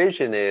I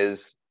envision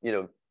is,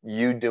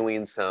 you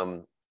doing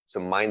some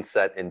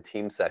mindset and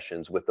team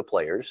sessions with the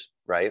players,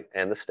 right?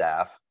 And the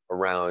staff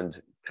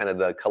around kind of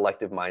the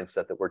collective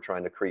mindset that we're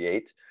trying to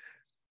create.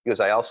 Because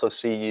I also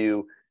see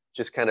you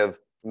just kind of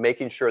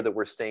making sure that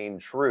we're staying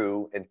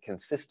true and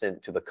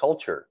consistent to the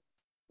culture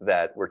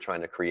that we're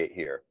trying to create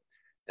here.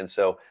 And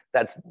so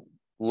that's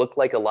looked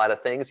like a lot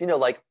of things,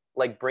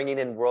 like bringing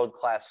in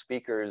world-class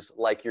speakers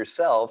like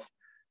yourself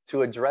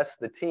to address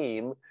the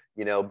team,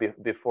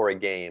 before a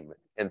game,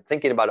 and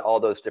thinking about all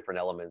those different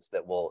elements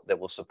that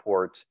will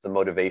support the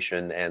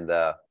motivation and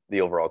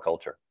the overall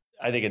culture.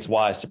 I think it's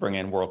wise to bring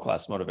in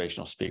world-class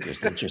motivational speakers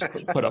to just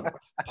put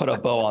a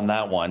bow on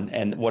that one.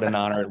 And what an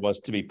honor it was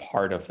to be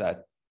part of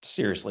that.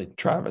 Seriously,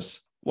 Travis,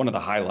 one of the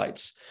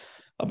highlights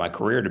of my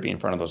career to be in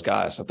front of those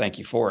guys. So thank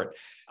you for it.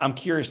 I'm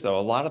curious though,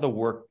 a lot of the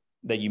work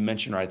that you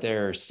mentioned right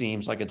there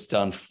seems like it's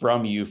done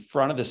from you,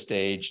 front of the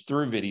stage,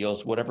 through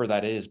videos, whatever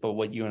that is. But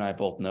what you and I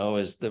both know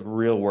is the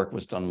real work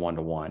was done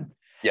one-to-one.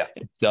 Yeah.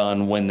 It's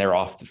done when they're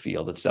off the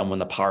field. It's done when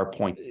the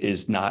PowerPoint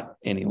is not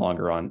any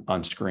longer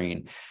on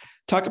screen.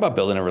 Talk about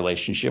building a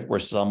relationship where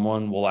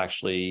someone will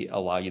actually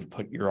allow you to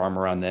put your arm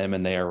around them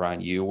and they are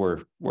around you,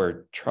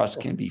 where trust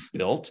can be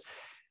built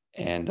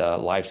and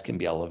lives can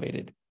be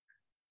elevated.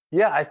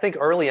 Yeah, I think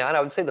early on,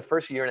 I would say the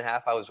first year and a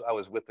half I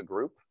was with the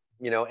group,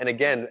 And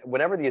again,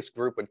 whenever this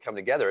group would come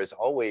together, it's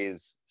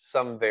always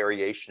some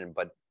variation,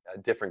 but a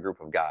different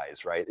group of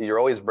guys, right? You're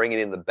always bringing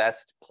in the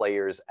best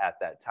players at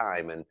that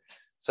time. And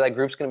so that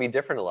group's going to be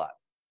different a lot.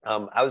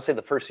 I would say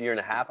the first year and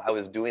a half, I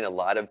was doing a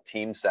lot of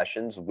team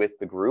sessions with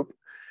the group.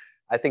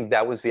 I think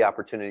that was the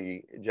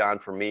opportunity, John,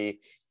 for me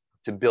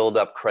to build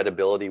up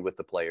credibility with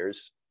the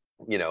players.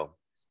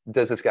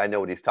 Does this guy know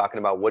what he's talking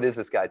about? What is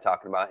this guy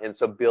talking about? And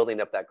so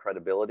building up that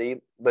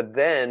credibility. But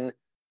then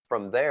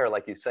from there,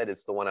 like you said,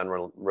 it's the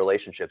one-on-one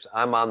relationships.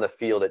 I'm on the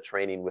field at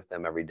training with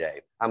them every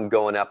day. I'm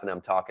going up and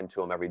I'm talking to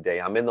them every day.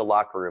 I'm in the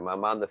locker room.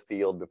 I'm on the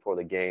field before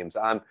the games.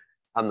 I'm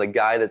the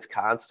guy that's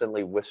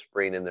constantly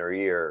whispering in their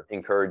ear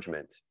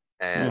encouragement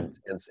and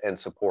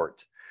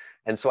support.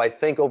 And so I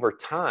think over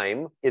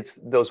time, it's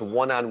those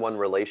one-on-one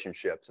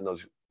relationships and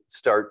those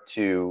start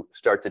to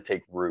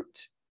take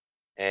root.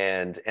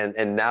 And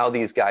now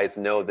these guys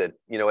know that,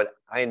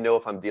 I know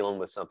if I'm dealing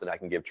with something, I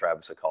can give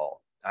Travis a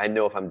call. I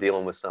know if I'm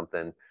dealing with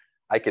something,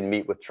 I can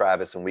meet with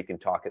Travis and we can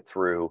talk it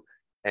through,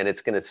 and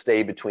it's going to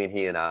stay between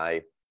he and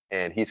I,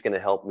 and he's going to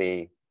help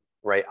me,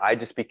 right? I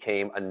just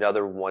became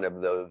another one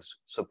of those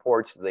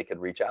supports that they could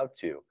reach out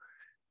to.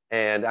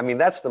 And I mean,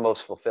 that's the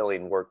most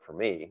fulfilling work for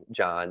me,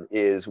 John,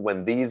 is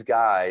when these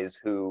guys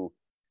who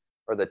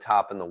are the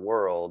top in the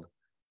world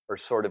are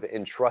sort of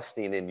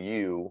entrusting in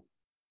you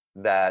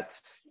that,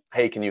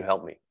 hey, can you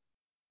help me?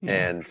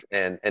 And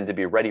to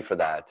be ready for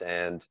that.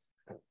 And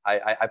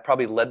I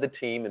probably led the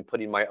team in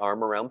putting my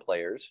arm around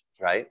players,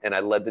 right? And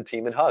I led the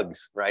team in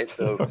hugs, right?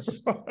 So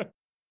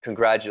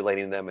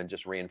congratulating them and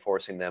just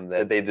reinforcing them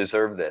that they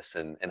deserve this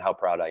and how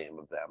proud I am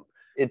of them.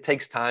 It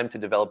takes time to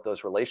develop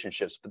those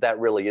relationships, but that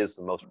really is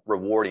the most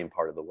rewarding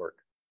part of the work.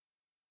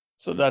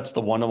 So that's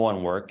the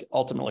one-on-one work.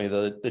 Ultimately,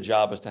 the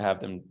job is to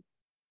have them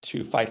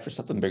to fight for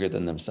something bigger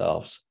than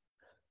themselves.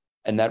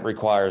 And that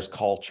requires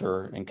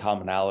culture and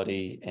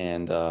commonality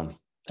and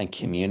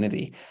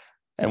community.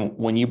 And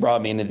when you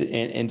brought me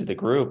into the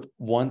group,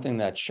 one thing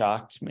that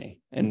shocked me,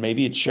 and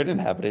maybe it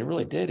shouldn't have, but it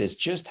really did, is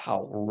just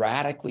how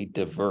radically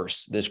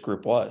diverse this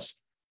group was.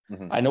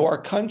 Mm-hmm. I know our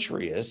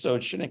country is, so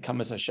it shouldn't come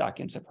as a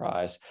shocking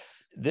surprise.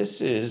 This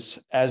is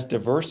as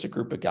diverse a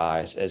group of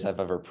guys as I've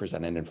ever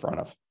presented in front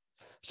of.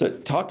 So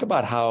talk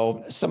about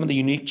how some of the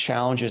unique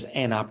challenges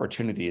and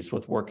opportunities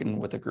with working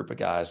with a group of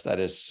guys that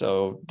is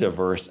so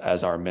diverse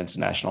as our men's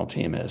national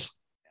team is.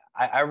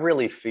 I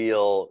really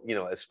feel,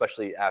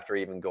 especially after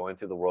even going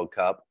through the World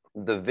Cup,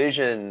 the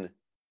vision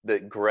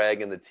that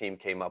Greg and the team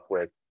came up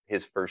with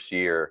his first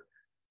year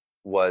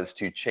was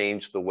to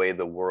change the way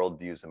the world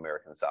views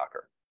American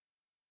soccer,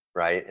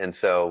 right? And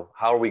so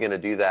how are we going to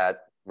do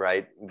that,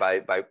 right?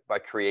 By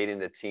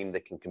creating a team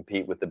that can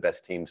compete with the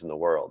best teams in the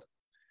world.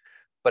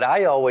 But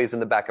I always, in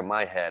the back of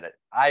my head,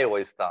 I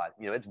always thought,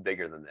 it's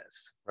bigger than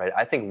this, right?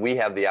 I think we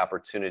have the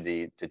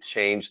opportunity to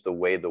change the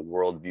way the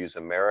world views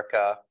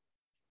America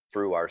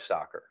through our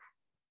soccer.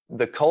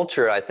 The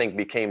culture, I think,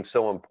 became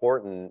so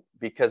important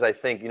because I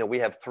think, we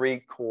have three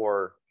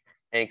core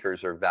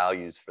anchors or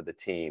values for the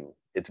team.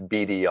 It's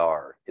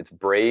BDR. It's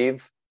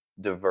brave,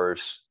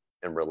 diverse,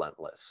 and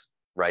relentless,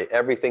 right?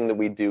 Everything that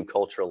we do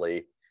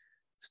culturally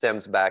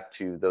stems back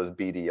to those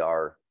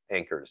BDR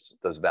anchors,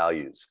 those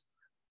values.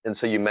 And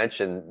so you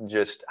mentioned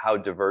just how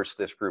diverse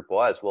this group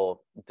was.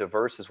 Well,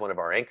 diverse is one of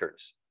our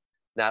anchors.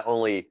 Not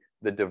only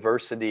the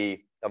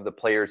diversity of the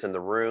players in the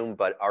room,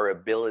 but our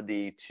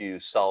ability to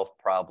solve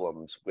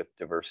problems with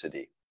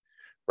diversity,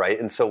 right?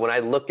 And so when I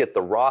look at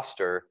the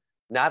roster,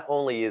 not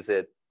only is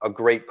it a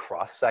great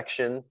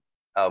cross-section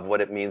of what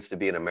it means to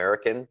be an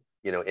American,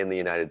 in the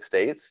United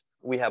States,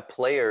 we have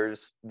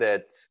players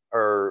that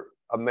are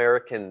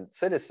American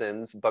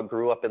citizens, but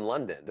grew up in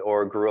London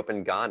or grew up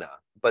in Ghana,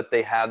 but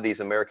they have these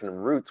American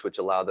roots, which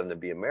allow them to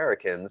be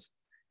Americans.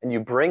 And you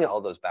bring all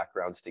those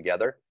backgrounds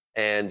together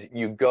and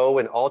you go,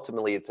 and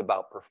ultimately it's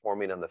about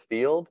performing on the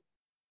field,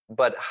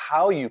 but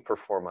how you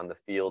perform on the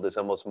field is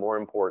almost more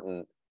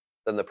important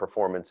than the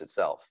performance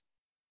itself.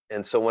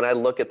 And so when I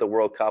look at the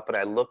World Cup and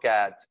I look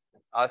at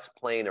us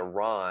playing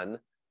Iran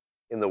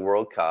in the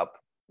World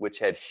Cup, which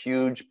had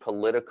huge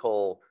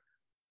political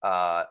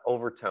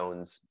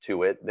overtones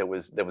to it, that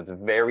was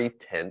very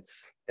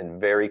tense and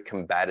very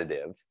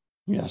combative.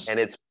 Yes. And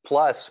it's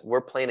plus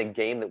we're playing a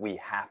game that we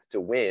have to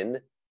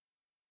win.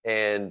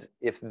 And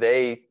if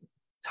they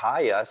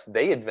tie us,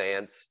 they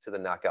advance to the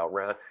knockout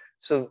round.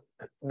 So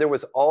there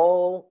was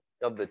all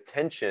of the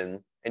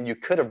tension, and you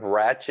could have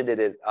ratcheted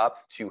it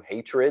up to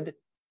hatred,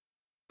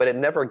 but it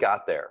never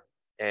got there.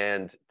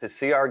 And to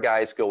see our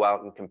guys go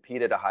out and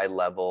compete at a high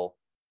level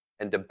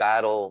and to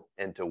battle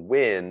and to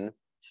win,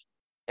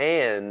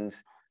 and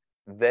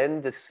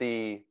then to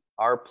see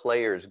our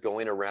players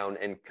going around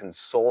and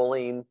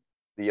consoling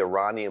the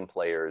Iranian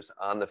players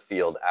on the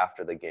field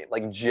after the game,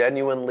 like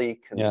genuinely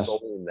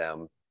consoling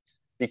them,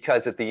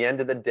 because at the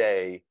end of the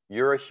day,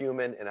 you're a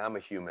human and I'm a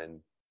human,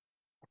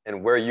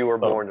 and where you were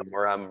born and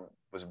where I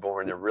was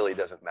born, it really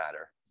doesn't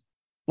matter.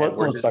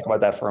 Let's talk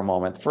about that for a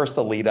moment. First,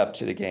 the lead up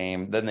to the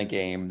game, then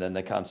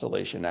the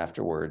consolation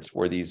afterwards,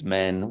 where these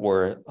men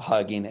were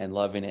hugging and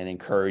loving and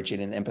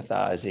encouraging and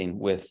empathizing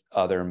with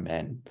other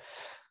men.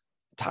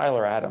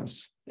 Tyler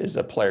Adams is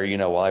a player,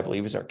 well, I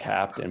believe is our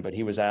captain, but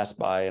he was asked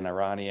by an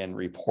Iranian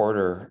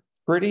reporter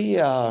pretty,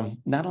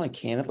 not only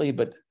candidly,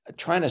 but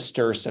trying to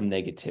stir some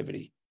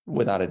negativity,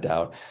 without a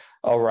doubt,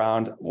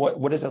 around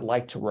what is it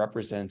like to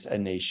represent a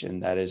nation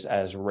that is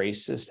as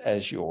racist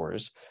as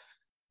yours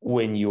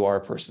when you are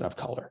a person of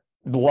color.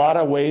 A lot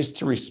of ways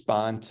to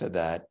respond to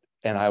that.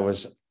 And I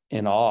was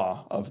in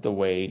awe of the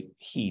way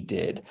he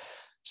did.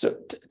 So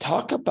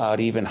talk about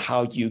even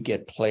how you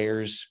get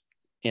players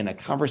in a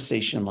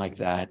conversation like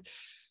that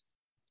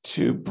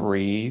to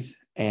breathe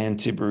and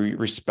to be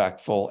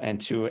respectful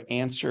and to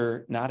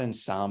answer not in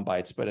sound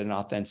bites, but in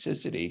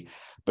authenticity,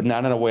 but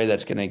not in a way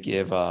that's going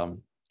to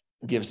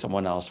give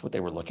someone else what they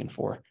were looking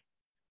for.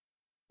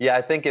 Yeah,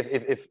 I think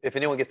if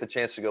anyone gets a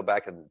chance to go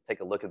back and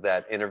take a look at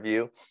that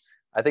interview,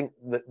 I think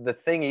the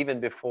thing, even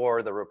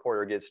before the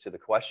reporter gets to the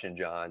question,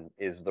 John,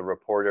 is the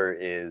reporter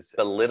is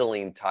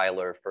belittling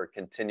Tyler for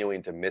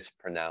continuing to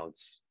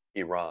mispronounce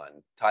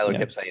Iran. Tyler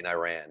kept saying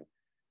Iran.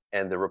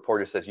 And the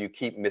reporter says, you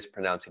keep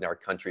mispronouncing our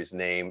country's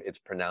name. It's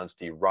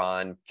pronounced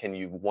Iran. Can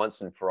you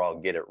once and for all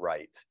get it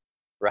right?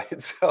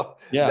 Right. So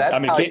yeah,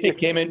 it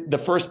came in. The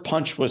first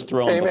punch was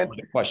thrown before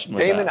the question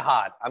was came in asked.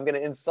 hot. I'm going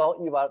to insult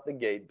you out the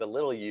gate,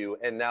 belittle you,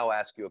 and now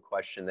ask you a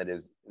question that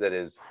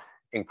is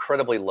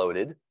incredibly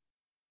loaded,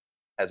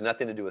 has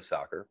nothing to do with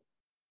soccer,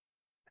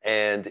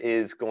 and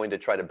is going to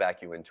try to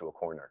back you into a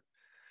corner.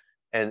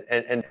 And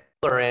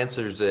Taylor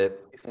answers it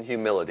in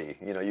humility.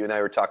 You and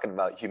I were talking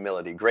about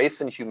humility,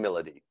 grace and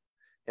humility.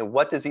 And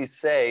what does he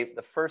say?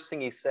 The first thing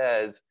he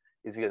says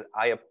is he goes,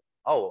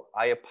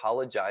 I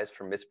apologize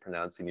for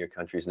mispronouncing your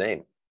country's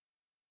name.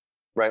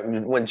 Right?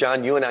 When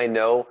John, you and I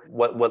know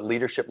what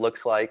leadership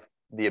looks like,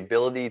 the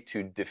ability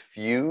to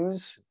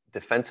diffuse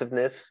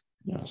defensiveness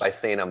by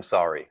saying, I'm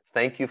sorry.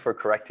 Thank you for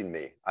correcting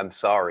me. I'm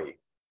sorry.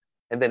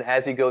 And then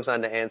as he goes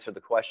on to answer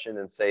the question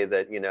and say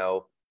that,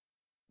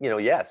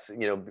 yes,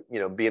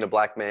 being a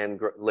black man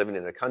living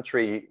in a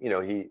country,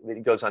 he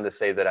goes on to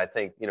say that I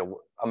think,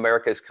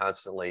 America is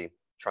constantly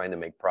trying to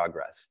make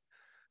progress.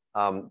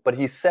 But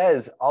he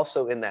says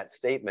also in that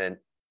statement,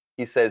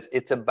 he says,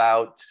 it's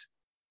about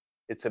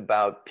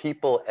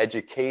people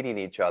educating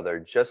each other,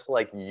 just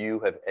like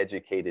you have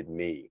educated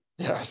me.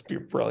 Yeah, it's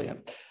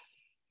brilliant.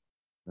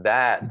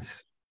 That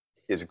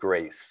is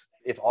grace.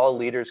 If all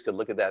leaders could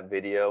look at that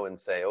video and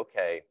say,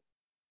 okay,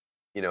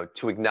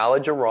 to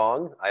acknowledge a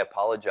wrong, I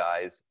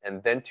apologize,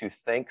 and then to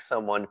thank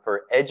someone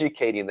for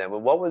educating them.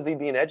 And what was he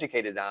being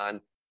educated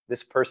on?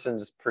 This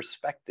person's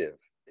perspective.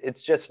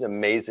 It's just an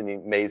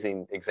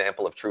amazing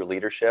example of true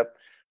leadership.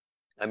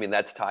 I mean,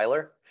 that's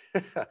Tyler.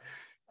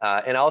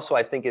 And also,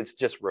 I think it's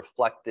just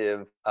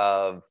reflective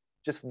of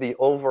just the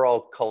overall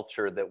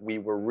culture that we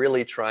were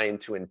really trying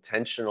to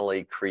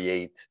intentionally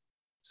create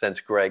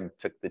since Greg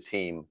took the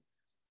team,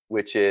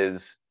 which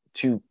is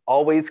to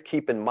always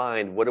keep in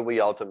mind, what are we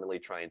ultimately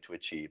trying to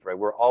achieve, right?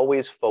 We're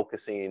always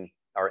focusing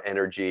our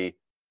energy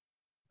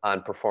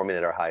on performing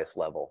at our highest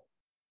level.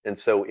 And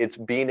so it's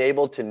being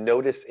able to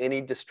notice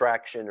any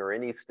distraction or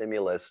any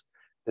stimulus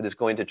that is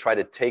going to try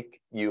to take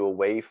you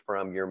away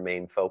from your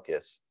main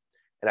focus.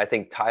 And I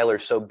think Tyler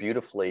so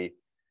beautifully,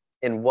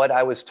 in what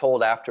I was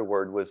told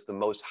afterward was the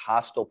most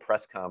hostile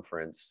press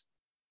conference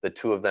the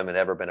two of them had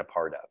ever been a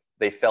part of.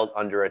 They felt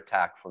under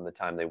attack from the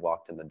time they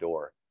walked in the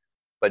door.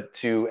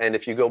 And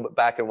if you go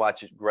back and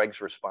watch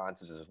Greg's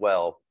responses as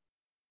well,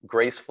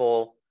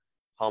 graceful,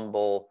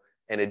 humble,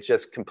 and it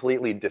just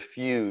completely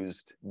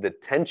diffused the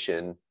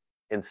tension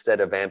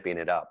instead of amping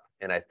it up.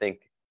 And I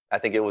think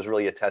it was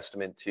really a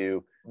testament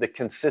to the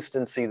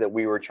consistency that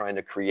we were trying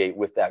to create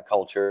with that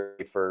culture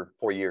for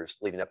 4 years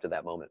leading up to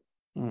that moment.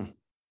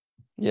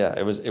 Yeah,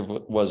 it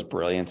was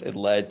brilliant. It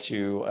led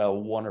to a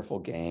wonderful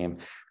game.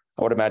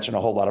 I would imagine a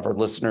whole lot of our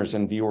listeners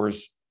and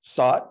viewers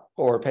saw it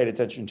or paid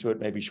attention to it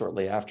maybe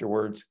shortly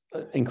afterwards.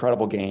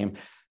 Incredible game.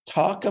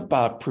 Talk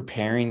about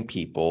preparing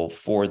people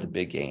for the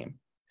big game.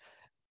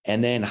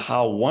 And then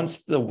how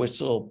once the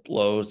whistle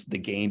blows, the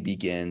game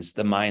begins,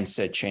 the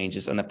mindset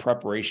changes, and the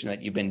preparation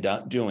that you've been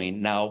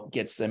doing now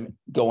gets them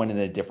going in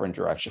a different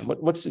direction.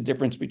 What's the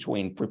difference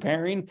between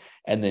preparing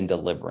and then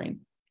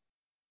delivering?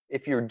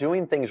 If you're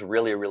doing things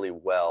really, really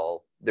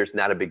well, there's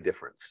not a big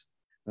difference.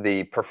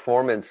 The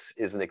performance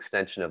is an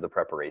extension of the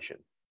preparation,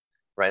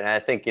 right? And I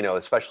think,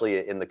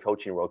 especially in the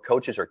coaching world,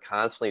 coaches are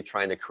constantly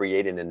trying to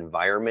create an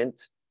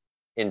environment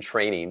in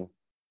training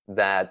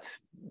that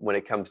when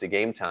it comes to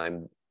game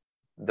time,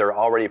 they're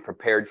already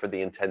prepared for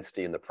the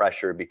intensity and the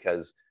pressure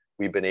because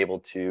we've been able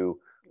to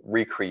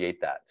recreate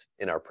that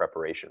in our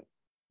preparation.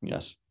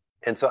 Yes.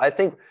 And so I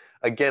think,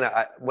 again,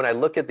 when I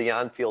look at the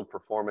on-field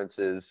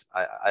performances,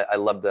 I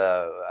love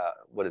the,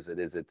 what is it?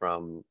 Is it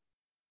from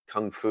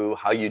Kung Fu?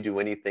 How you do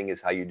anything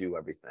is how you do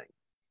everything,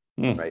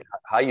 right?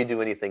 How you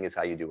do anything is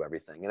how you do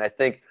everything. And I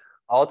think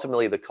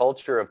ultimately the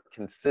culture of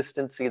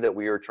consistency that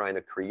we were trying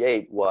to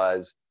create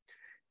was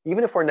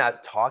even if we're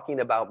not talking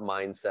about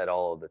mindset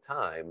all of the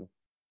time,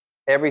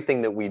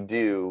 everything that we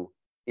do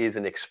is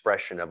an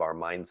expression of our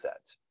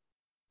mindset,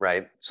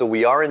 right? So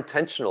we are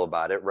intentional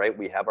about it, right?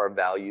 We have our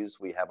values,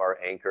 we have our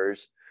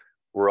anchors.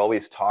 We're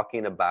always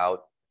talking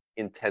about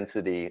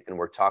intensity, and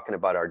we're talking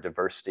about our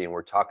diversity, and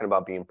we're talking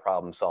about being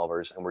problem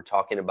solvers, and we're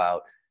talking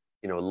about,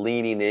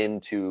 leaning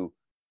into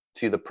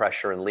the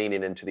pressure and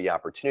leaning into the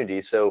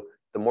opportunity. So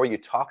the more you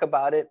talk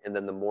about it, and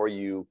then the more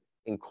you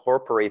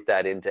incorporate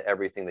that into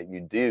everything that you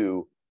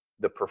do,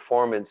 the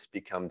performance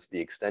becomes the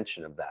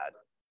extension of that.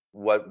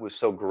 What was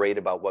so great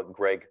about what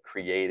Greg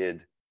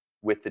created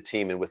with the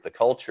team and with the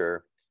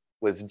culture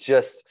was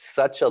just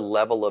such a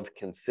level of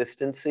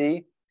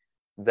consistency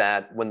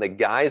that when the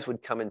guys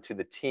would come into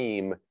the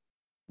team,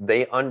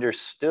 they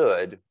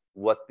understood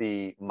what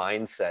the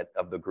mindset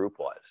of the group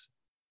was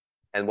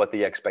and what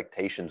the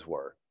expectations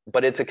were.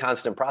 But it's a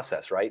constant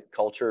process, right?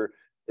 Culture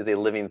is a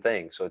living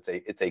thing. So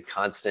it's a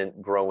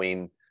constant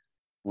growing,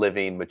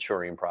 living,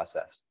 maturing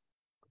process.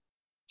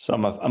 So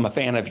I'm a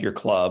fan of your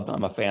club.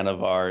 I'm a fan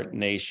of our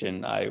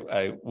nation.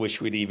 I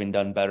wish we'd even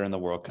done better in the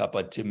World Cup,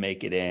 but to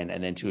make it in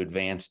and then to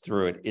advance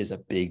through it is a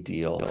big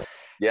deal.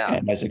 Yeah.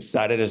 And as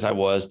excited as I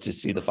was to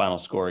see the final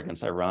score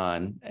against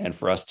Iran and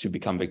for us to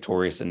become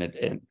victorious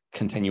and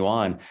continue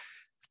on,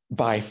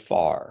 by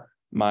far,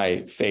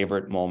 my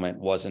favorite moment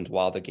wasn't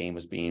while the game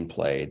was being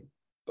played.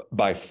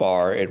 By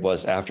far, it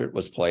was after it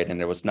was played,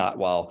 and it was not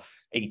while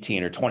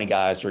 18 or 20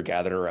 guys were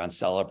gathered around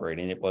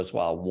celebrating. It was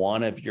while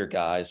one of your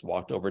guys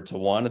walked over to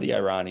one of the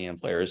Iranian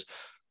players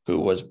who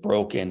was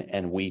broken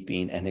and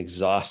weeping and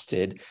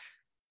exhausted.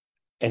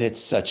 And it's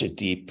such a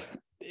deep,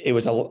 it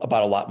was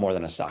about a lot more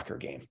than a soccer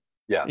game.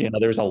 Yeah.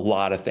 There's a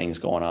lot of things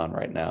going on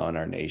right now in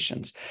our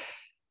nations,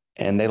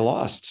 and they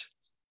lost.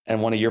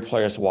 And one of your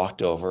players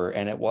walked over,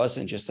 and it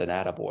wasn't just an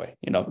attaboy,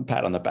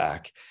 pat on the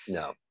back.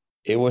 No.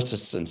 It was a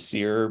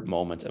sincere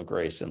moment of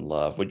grace and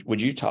love. Would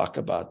you talk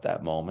about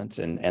that moment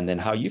and then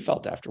how you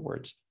felt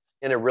afterwards?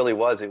 And it really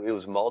was. It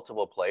was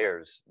multiple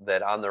players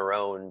that on their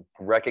own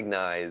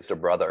recognized a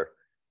brother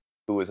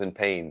who was in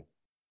pain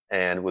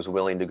and was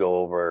willing to go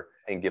over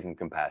and give him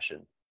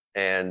compassion.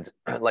 And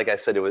like I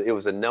said, it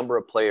was a number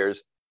of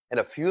players,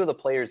 and a few of the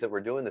players that were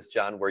doing this,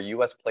 John, were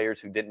U.S. players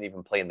who didn't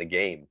even play in the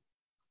game.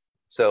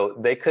 So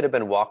they could have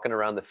been walking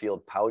around the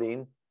field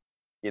pouting,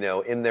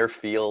 in their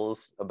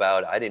feels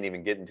about, I didn't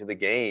even get into the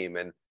game.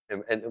 And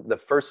the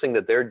first thing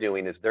that they're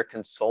doing is they're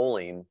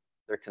consoling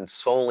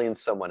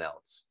someone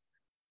else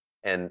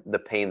and the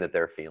pain that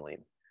they're feeling.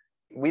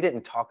 We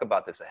didn't talk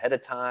about this ahead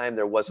of time.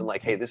 There wasn't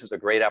like, hey, this is a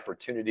great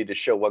opportunity to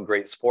show what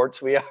great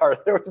sports we are.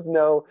 There was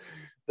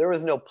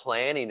no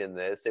planning in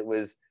this.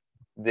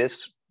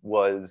 This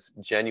was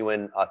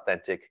genuine,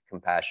 authentic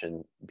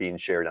compassion being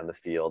shared on the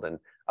field, and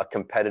a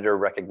competitor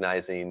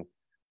recognizing,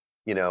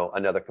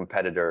 another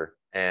competitor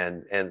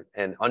and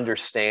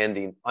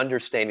understanding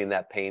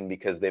that pain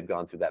because they've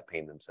gone through that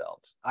pain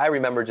themselves. I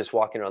remember just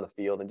walking around the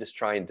field and just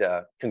trying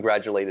to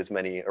congratulate as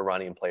many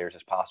Iranian players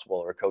as possible,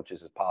 or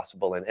coaches as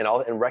possible,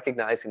 and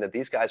recognizing that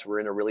these guys were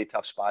in a really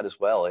tough spot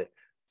as well.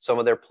 Some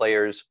of their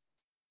players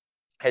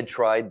had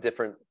tried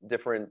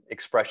different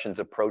expressions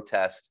of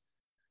protest,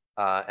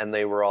 and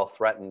they were all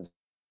threatened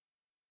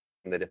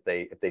that if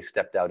they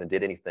stepped out and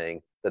did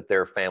anything, that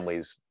their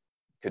families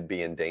could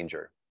be in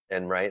danger.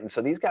 And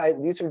so these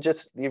are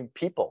just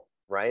people,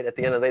 right? At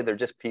the end of the day, they're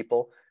just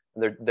people.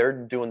 They're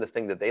doing the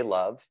thing that they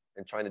love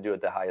and trying to do it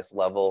at the highest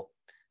level,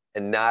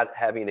 and not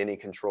having any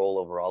control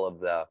over all of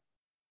the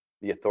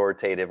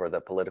authoritative or the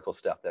political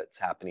stuff that's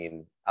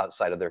happening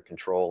outside of their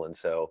control. And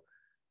so,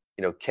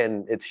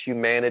 it's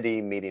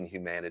humanity meeting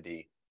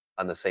humanity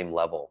on the same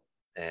level.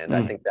 And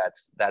I think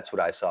that's what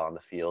I saw on the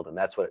field. And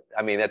at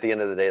the end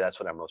of the day, that's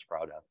what I'm most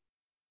proud of.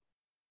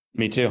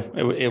 Me too.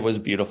 It was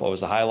beautiful. It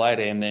was a highlight.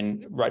 And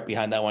then right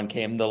behind that one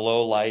came the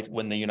low light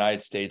when the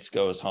United States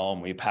goes home.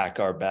 We pack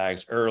our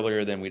bags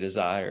earlier than we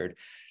desired.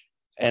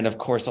 And of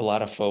course, a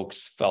lot of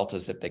folks felt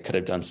as if they could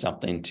have done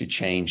something to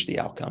change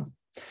the outcome.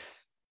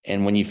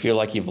 And when you feel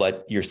like you've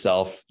let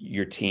yourself,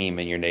 your team,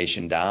 and your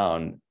nation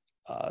down,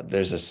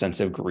 there's a sense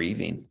of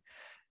grieving.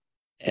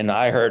 And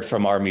I heard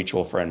from our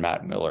mutual friend,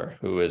 Matt Miller,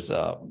 who is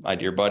my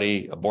dear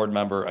buddy, a board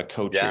member, a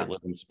coach here at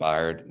Live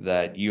Inspired,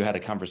 that you had a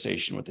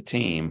conversation with the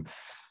team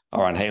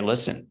around, hey,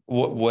 listen,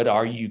 what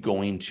are you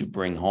going to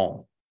bring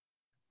home?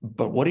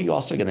 But what are you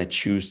also going to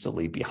choose to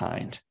leave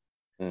behind?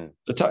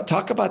 So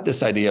talk about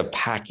this idea of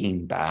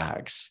packing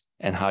bags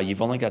and how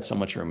you've only got so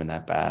much room in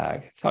that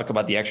bag. Talk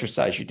about the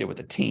exercise you did with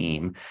the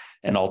team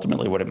and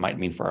ultimately what it might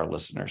mean for our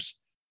listeners.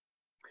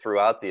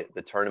 Throughout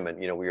the tournament,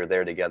 we were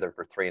there together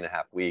for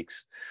 3.5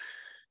 weeks.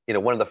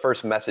 One of the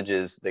first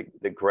messages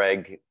that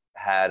Greg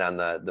had on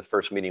the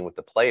first meeting with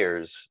the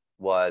players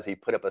was he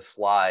put up a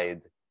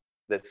slide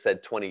that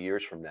said 20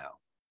 years from now,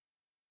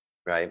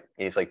 right?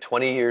 And he's like,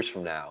 20 years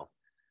from now,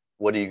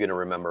 what are you going to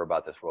remember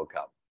about this World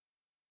Cup?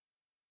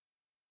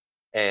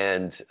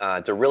 And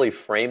to really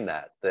frame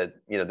that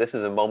this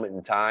is a moment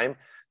in time,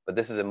 but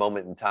this is a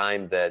moment in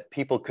time that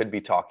people could be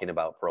talking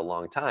about for a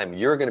long time.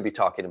 You're going to be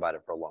talking about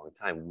it for a long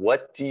time.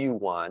 What do you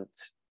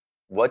want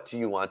What do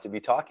you want to be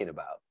talking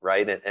about,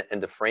 right?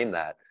 And to frame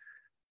that.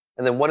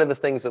 And then one of the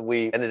things that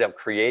we ended up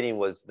creating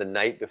was the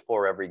night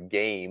before every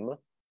game,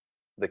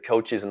 the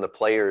coaches and the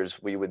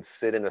players, we would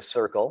sit in a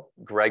circle.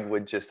 Greg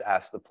would just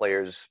ask the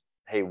players,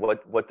 hey,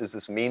 what does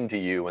this mean to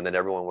you? And then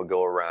everyone would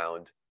go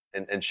around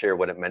and share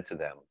what it meant to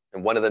them.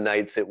 And one of the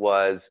nights it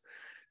was,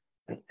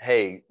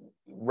 hey,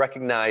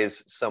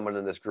 recognize someone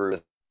in this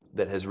group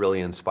that has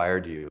really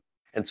inspired you.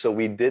 And so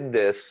we did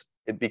this.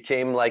 It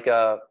became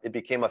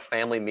a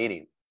family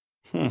meeting.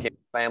 It became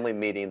a family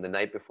meeting the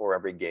night before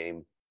every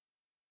game.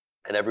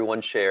 And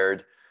everyone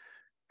shared.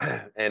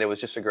 And it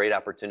was just a great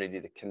opportunity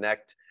to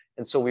connect.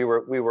 And so we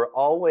were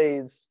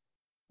always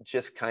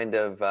just kind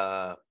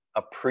of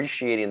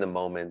appreciating the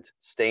moment,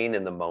 staying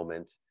in the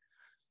moment.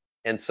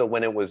 And so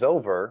when it was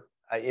over,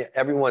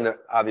 everyone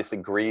obviously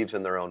grieves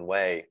in their own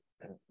way.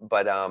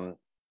 But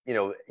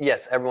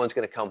yes, everyone's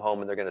going to come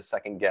home and they're going to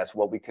second guess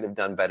what we could have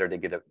done better to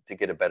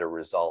get a better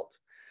result.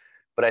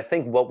 But I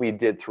think what we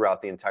did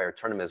throughout the entire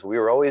tournament is we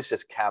were always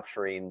just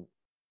capturing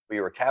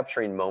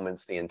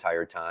moments the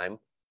entire time.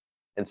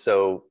 And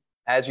so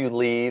as you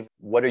leave,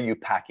 what are you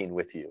packing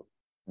with you,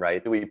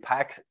 right? Do we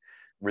pack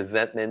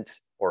resentment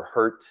or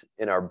hurt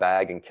in our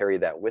bag and carry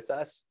that with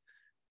us?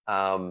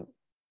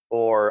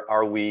 Or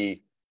are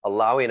we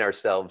allowing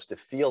ourselves to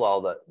feel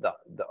all the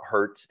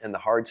hurt and the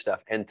hard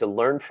stuff and to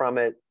learn from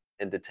it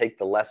and to take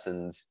the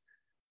lessons,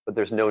 but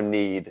there's no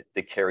need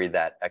to carry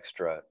that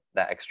extra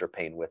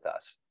pain with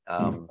us.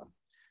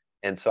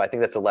 And so I think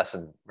that's a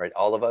lesson, right?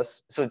 All of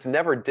us. So it's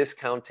never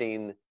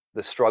discounting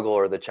the struggle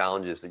or the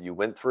challenges that you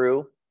went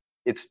through.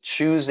 It's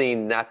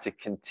choosing not to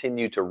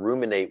continue to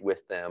ruminate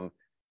with them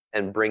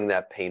and bring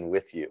that pain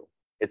with you.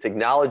 It's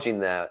acknowledging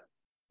that,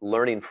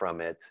 learning from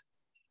it,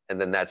 and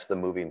then that's the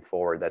moving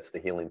forward. That's the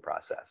healing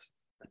process.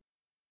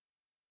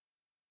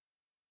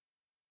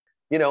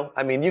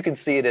 You can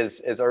see it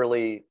as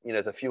early,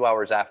 as a few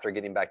hours after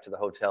getting back to the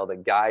hotel, the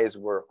guys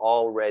were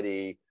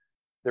already,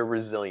 they're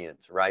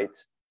resilient, right?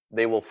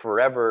 They will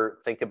forever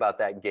think about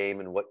that game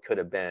and what could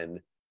have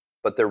been,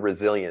 but they're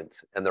resilient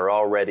and they're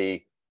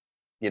already,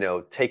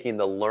 taking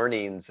the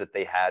learnings that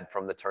they had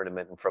from the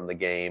tournament and from the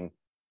game,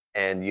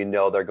 and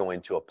they're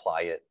going to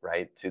apply it,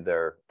 right, to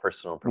their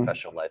personal and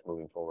professional life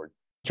moving forward.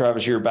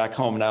 Travis, you're back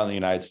home now in the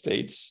United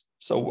States.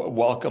 So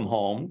welcome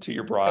home to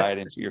your bride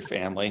and to your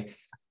family.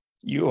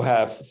 You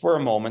have, for a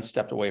moment,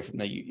 stepped away from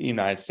the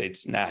United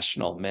States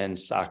National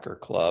Men's Soccer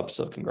Club.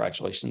 So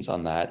congratulations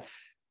on that.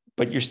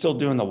 But you're still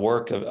doing the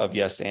work of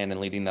Yes and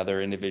leading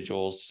other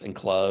individuals and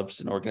clubs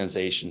and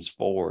organizations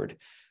forward.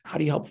 How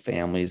do you help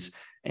families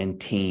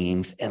and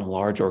teams and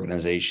large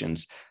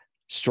organizations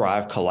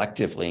strive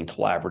collectively and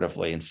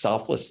collaboratively and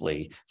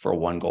selflessly for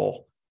one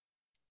goal?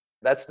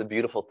 That's the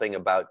beautiful thing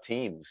about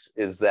teams,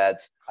 is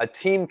that a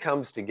team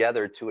comes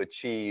together to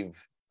achieve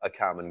a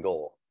common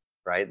goal,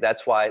 right?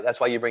 That's why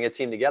you bring a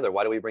team together.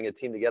 Why do we bring a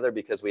team together?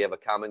 Because we have a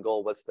common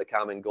goal. What's the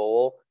common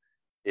goal?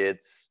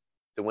 It's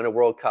to win a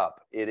World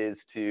Cup. It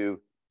is to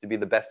be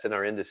the best in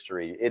our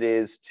industry. It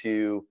is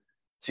to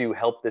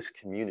help this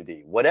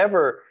community.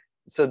 Whatever.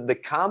 So the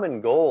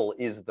common goal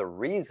is the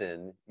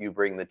reason you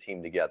bring the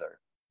team together,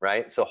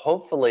 right? So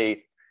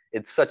hopefully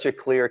it's such a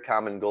clear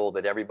common goal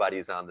that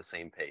everybody's on the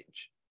same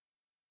page.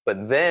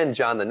 But then,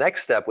 John, the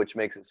next step, which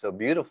makes it so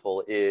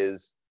beautiful,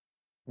 is,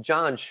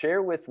 John,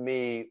 share with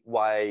me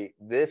why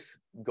this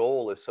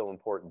goal is so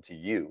important to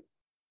you.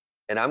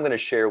 And I'm going to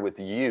share with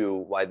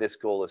you why this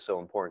goal is so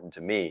important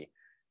to me.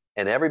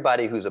 And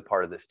everybody who's a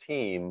part of this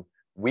team,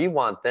 we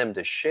want them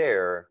to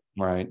share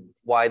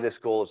why this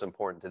goal is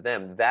important to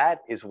them.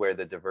 That is where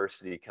the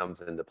diversity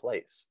comes into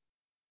place,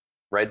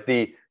 right?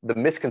 The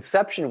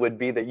misconception would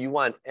be that you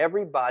want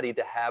everybody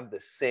to have the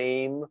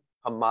same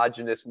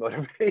homogenous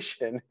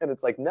motivation. And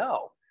it's like,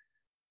 no,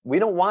 we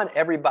don't want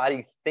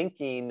everybody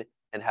thinking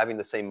and having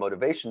the same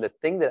motivation. The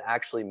thing that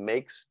actually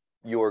makes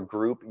your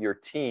group, your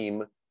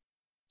team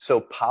so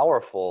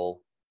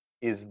powerful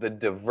is the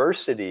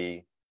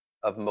diversity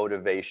of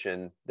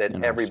motivation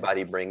that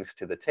everybody brings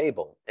to the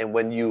table. And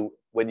when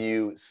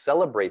you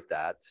celebrate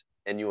that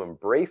and you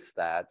embrace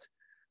that,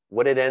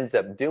 what it ends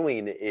up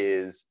doing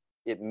is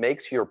it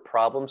makes your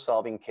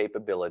problem-solving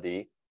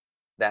capability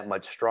that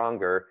much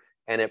stronger,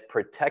 and it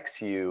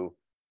protects you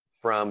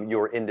from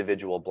your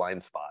individual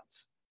blind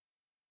spots.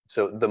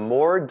 So the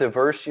more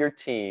diverse your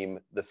team,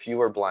 the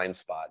fewer blind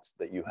spots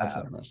that you have.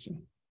 That's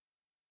interesting.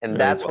 And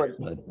that's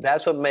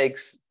what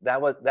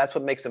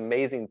makes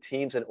amazing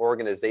teams and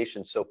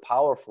organizations so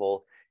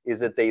powerful, is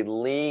that they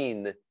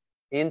lean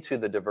into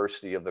the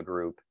diversity of the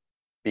group,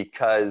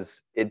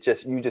 because you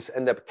just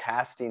end up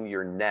casting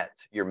your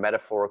net, your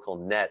metaphorical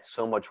net,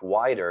 so much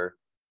wider,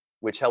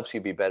 which helps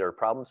you be better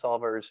problem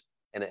solvers,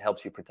 and it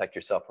helps you protect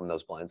yourself from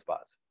those blind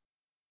spots.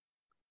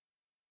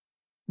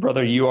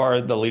 Brother, you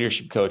are the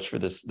leadership coach for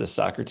this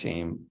soccer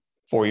team.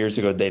 4 years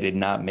ago, they did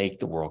not make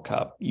the World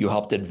Cup. You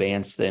helped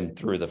advance them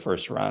through the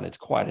first round. It's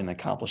quite an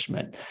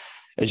accomplishment.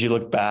 As you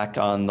look back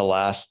on the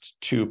last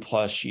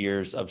 2+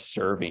 years of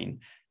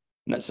serving,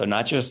 so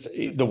not just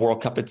the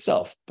World Cup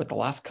itself, but the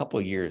last couple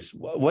of years,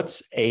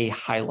 what's a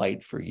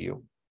highlight for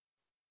you?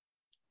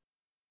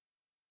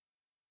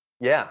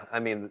 Yeah, I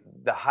mean,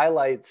 the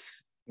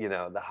highlights,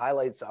 the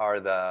highlights are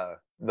the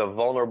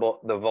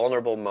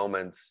vulnerable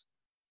moments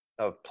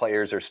of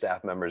players or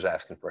staff members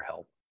asking for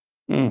help.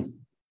 Mm.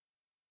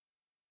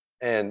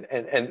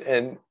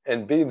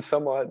 And being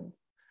someone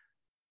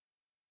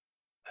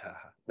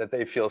that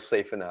they feel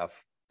safe enough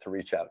to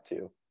reach out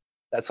to.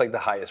 That's like the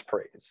highest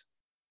praise.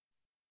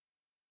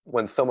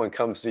 When someone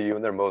comes to you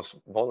in their most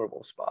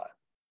vulnerable spot.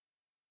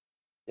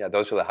 Yeah,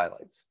 those are the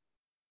highlights.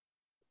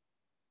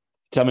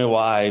 Tell me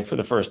why, for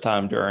the first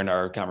time during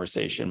our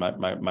conversation,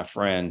 my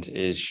friend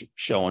is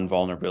showing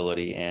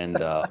vulnerability and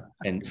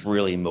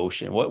real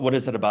emotion. What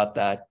is it about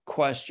that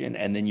question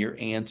and then your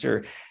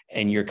answer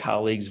and your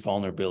colleague's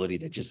vulnerability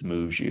that just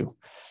moves you?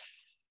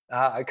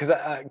 Because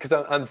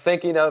I'm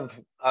thinking of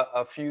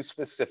a few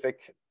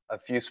specific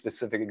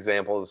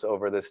examples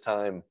over this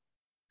time,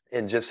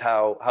 and just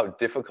how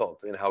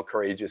difficult and how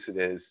courageous it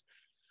is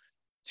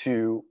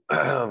to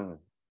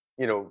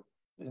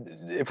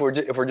if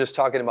we're just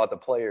talking about the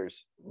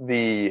players,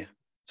 the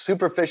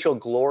superficial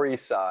glory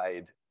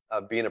side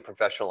of being a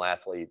professional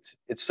athlete,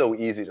 it's so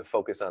easy to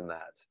focus on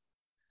that.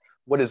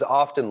 What is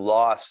often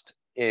lost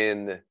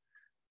in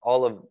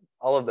all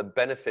of the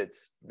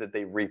benefits that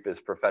they reap as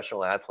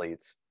professional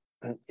athletes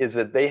is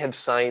that they have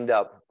signed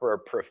up for a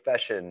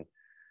profession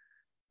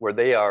where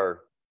they are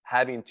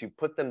having to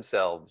put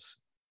themselves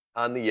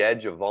on the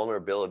edge of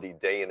vulnerability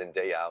day in and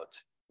day out,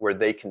 where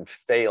they can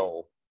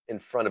fail in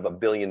front of 1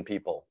 billion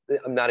people.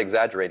 I'm not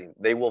exaggerating.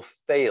 They will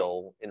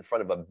fail in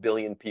front of 1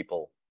 billion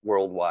people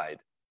worldwide.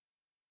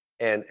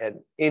 And at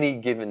any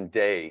given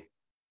day,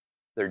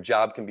 their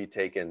job can be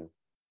taken.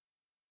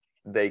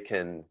 They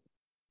can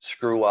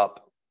screw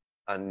up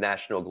on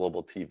national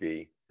global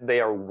TV.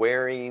 They are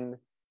wearing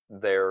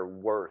their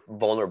worth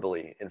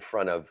vulnerably in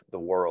front of the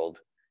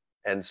world.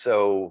 And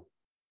so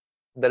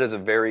that is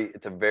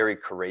it's a very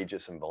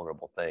courageous and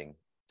vulnerable thing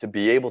to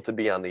be able to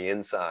be on the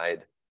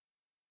inside,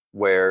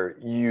 where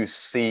you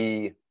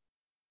see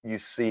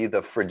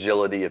the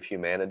fragility of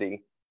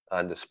humanity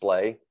on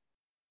display,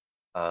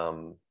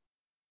 and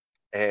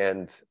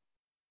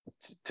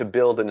to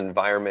build an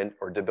environment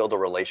or to build a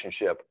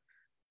relationship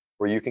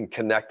where you can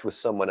connect with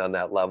someone on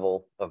that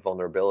level of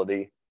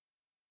vulnerability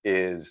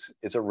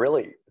it's a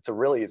really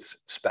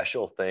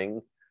special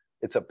thing.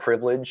 It's a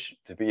privilege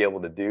to be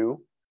able to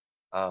do,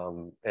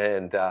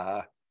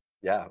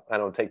 yeah, I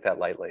don't take that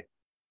lightly.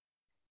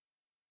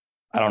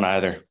 I don't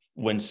either.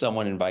 When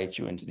someone invites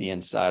you into the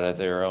inside of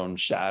their own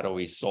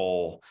shadowy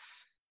soul,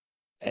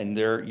 and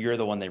you're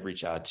the one they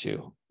reach out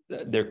to,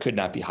 there could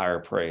not be higher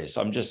praise.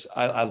 So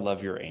I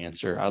love your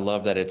answer. I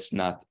love that it's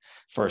not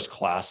first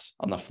class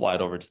on the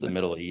flight over to the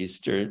Middle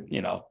East, or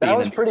that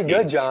was pretty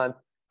good, John.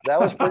 That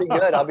was pretty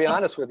good. I'll be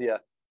honest with you.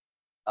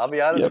 With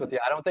you.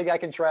 I don't think I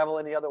can travel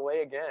any other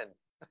way again.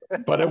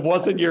 But it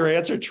wasn't your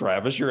answer,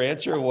 Travis. Your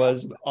answer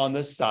was on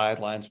the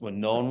sidelines when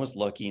no one was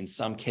looking.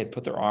 Some kid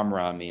put their arm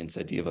around me and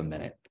said, "Do you have a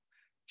minute?"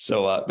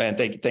 So, man,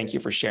 thank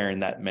you for sharing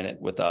that minute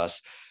with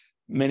us.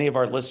 Many of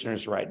our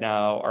listeners right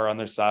now are on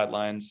their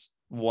sidelines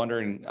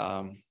wondering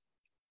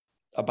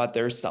about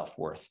their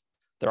self-worth.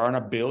 There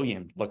aren't 1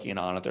 billion looking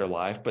on at their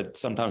life, but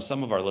sometimes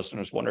some of our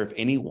listeners wonder if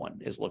anyone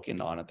is looking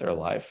on at their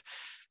life.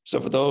 So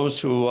for those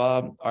who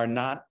are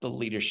not the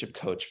leadership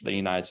coach for the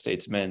United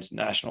States men's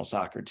national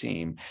soccer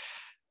team,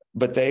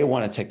 but they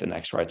want to take the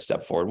next right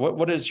step forward,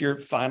 what is your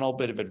final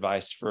bit of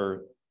advice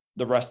for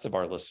the rest of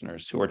our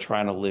listeners who are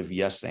trying to live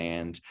yes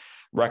and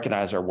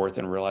recognize our worth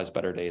and realize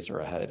better days are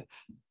ahead?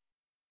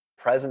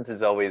 Presence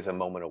is always a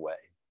moment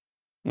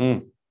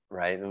away,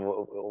 right? And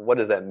what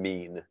does that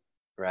mean,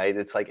 right?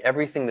 It's like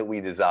everything that we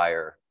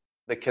desire,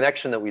 the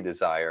connection that we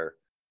desire,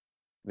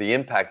 the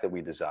impact that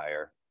we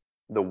desire,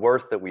 the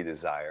worth that we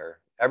desire,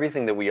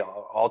 everything that we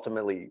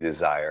ultimately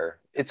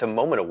desire, it's a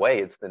moment away.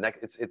 It's the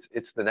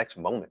next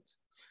moment.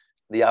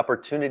 The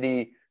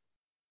opportunity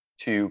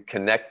to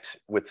connect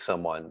with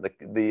someone,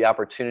 the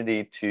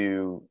opportunity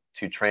to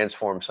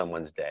transform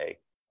someone's day,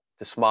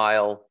 to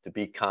smile, to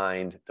be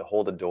kind, to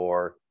hold a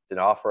door, to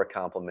offer a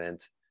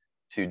compliment,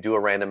 to do a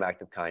random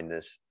act of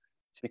kindness.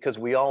 It's because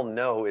we all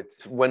know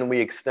it's when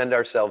we extend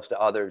ourselves to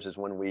others is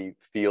when we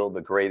feel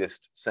the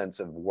greatest sense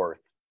of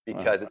worth,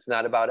 because it's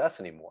not about us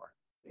anymore.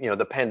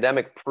 The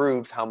pandemic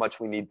proved how much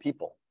we need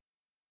people,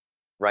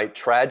 right?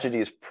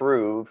 Tragedies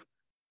prove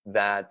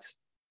that,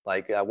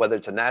 whether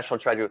it's a national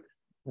tragedy,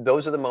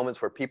 those are the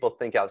moments where people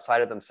think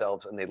outside of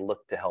themselves and they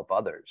look to help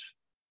others.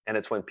 And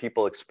it's when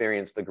people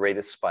experience the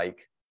greatest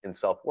spike in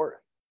self-worth.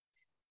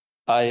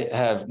 I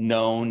have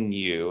known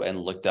you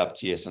and looked up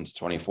to you since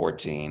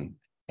 2014.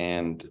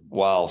 And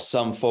while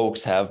some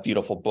folks have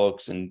beautiful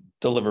books and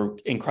deliver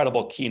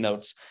incredible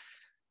keynotes,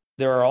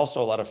 there are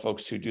also a lot of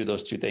folks who do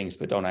those two things,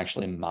 but don't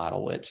actually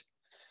model it.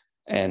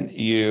 And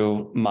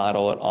you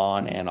model it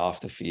on and off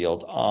the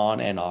field,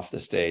 on and off the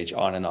stage,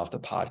 on and off the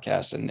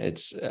podcast. And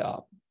it's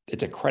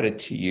a credit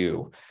to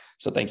you.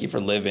 So thank you for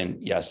living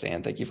yes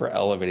and. Thank you for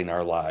elevating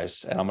our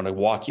lives. And I'm going to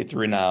walk you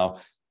through now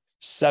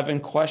 7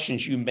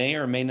 questions you may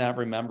or may not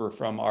remember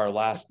from our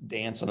last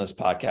dance on this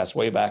podcast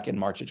way back in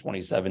March of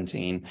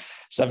 2017.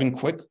 7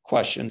 quick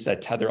questions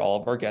that tether all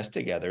of our guests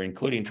together,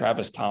 including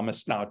Travis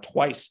Thomas now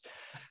twice.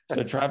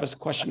 So Travis,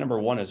 question number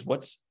 1 is,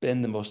 what's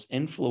been the most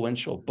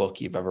influential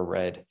book you've ever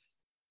read?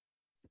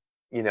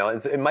 You know,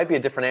 it might be a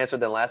different answer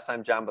than last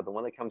time, John, but the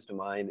one that comes to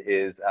mind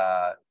is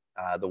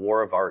The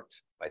War of Art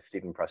by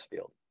Stephen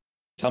Pressfield.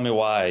 Tell me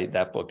why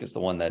that book is the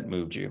one that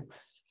moved you.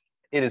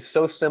 It is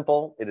so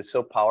simple, it is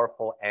so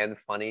powerful and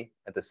funny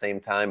at the same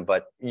time,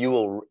 but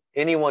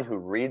anyone who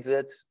reads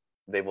it,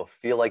 they will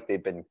feel like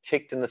they've been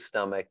kicked in the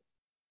stomach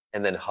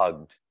and then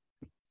hugged.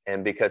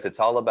 And because it's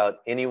all about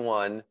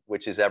anyone,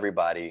 which is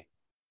everybody,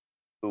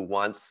 who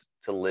wants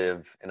to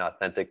live an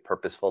authentic,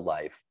 purposeful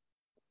life,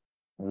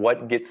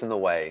 what gets in the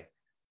way,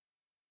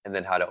 and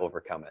then how to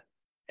overcome it.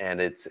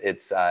 And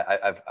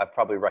I've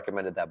probably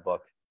recommended that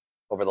book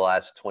over the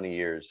last 20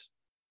 years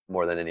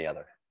more than any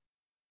other.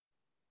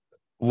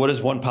 What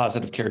is one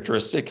positive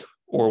characteristic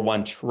or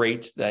one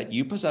trait that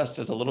you possessed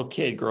as a little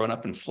kid growing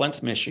up in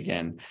Flint,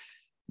 Michigan,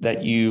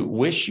 that you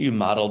wish you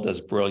modeled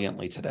as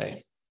brilliantly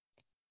today?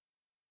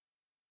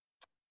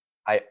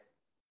 I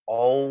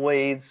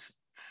always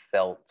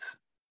felt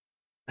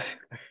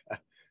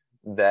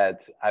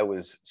that I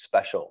was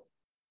special,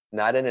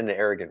 not in an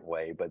arrogant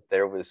way, but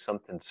there was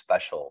something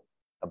special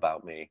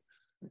about me.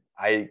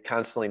 I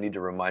constantly need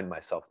to remind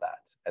myself that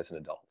as an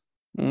adult.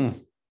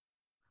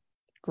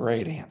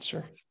 Great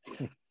answer.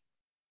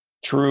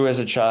 True as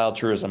a child,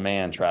 true as a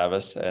man,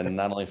 Travis, and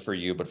not only for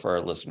you, but for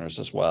our listeners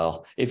as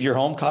well. If your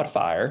home caught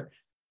fire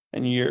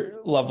and your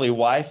lovely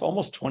wife,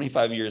 almost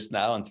 25 years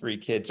now, and 3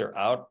 kids are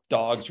out,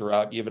 dogs are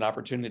out, you have an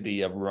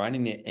opportunity of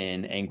running it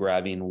in and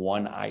grabbing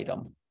one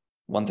item,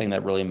 one thing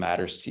that really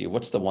matters to you.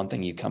 What's the one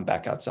thing you come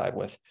back outside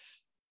with?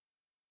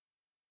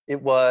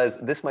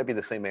 This might be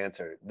the same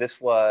answer.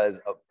 This was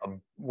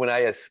when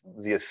I was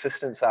the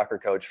assistant soccer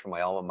coach for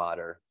my alma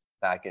mater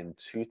back in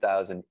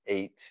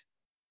 2008.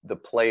 The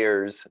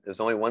players, there's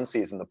only one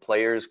season, the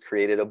players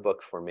created a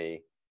book for me,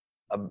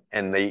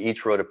 and they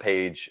each wrote a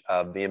page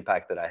of the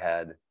impact that I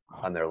had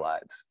on their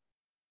lives.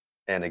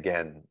 And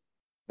again,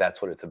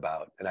 that's what it's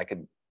about. And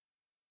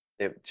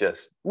it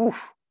just,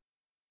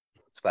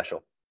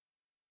 special.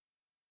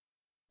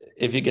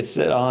 If you could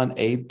sit on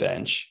a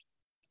bench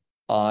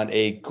on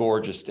a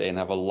gorgeous day and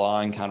have a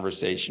long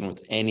conversation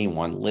with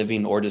anyone,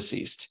 living or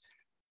deceased,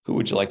 who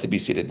would you like to be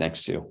seated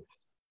next to?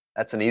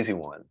 That's an easy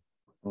one.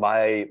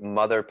 My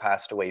mother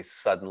passed away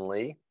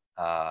suddenly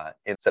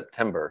in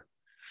September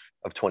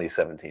of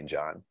 2017,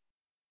 John,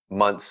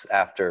 months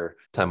after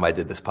the time I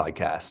did this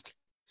podcast.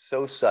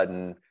 So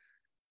sudden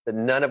that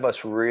none of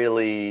us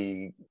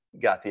really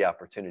got the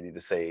opportunity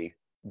to say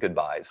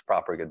goodbyes,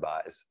 proper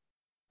goodbyes.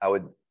 I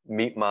would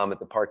meet Mom at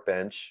the park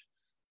bench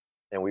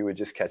and we would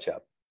just catch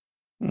up.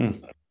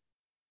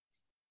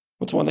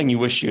 What's one thing you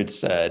wish you had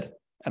said?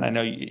 And I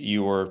know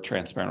you were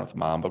transparent with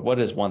Mom, but what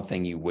is one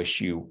thing you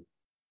wish you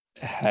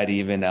had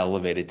even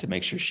elevated to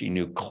make sure she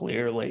knew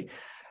clearly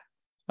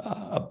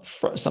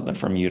something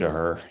from you to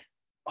her?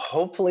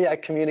 Hopefully I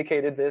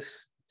communicated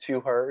this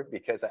to her,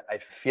 because I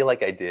feel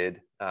like I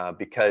did,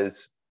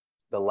 because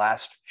the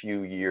last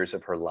few years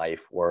of her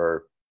life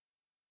were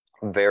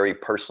very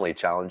personally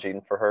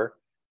challenging for her,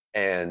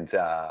 and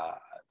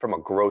from a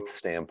growth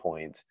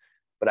standpoint.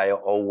 But I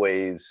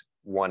always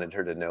wanted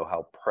her to know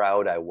how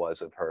proud I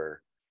was of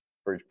her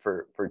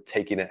for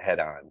taking it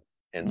head on.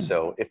 And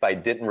so if I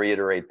didn't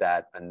reiterate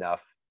that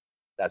enough,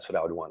 that's what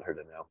I would want her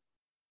to know.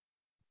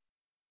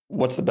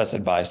 What's the best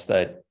advice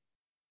that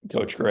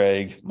Coach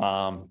Greg,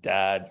 Mom,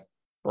 Dad,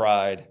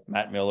 Bride,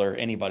 Matt Miller,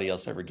 anybody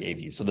else ever gave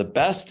you? So the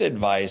best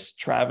advice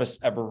Travis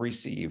ever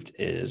received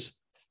is?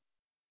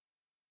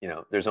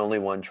 There's only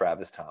one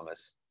Travis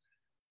Thomas.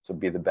 So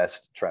be the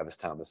best Travis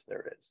Thomas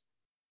there is.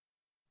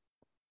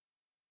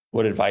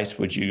 What advice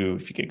would you,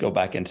 if you could go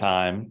back in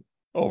time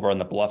over on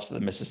the bluffs of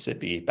the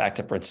Mississippi, back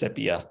to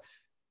Principia,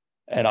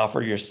 and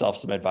offer yourself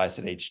some advice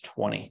at age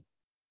 20?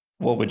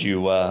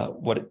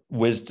 What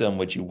wisdom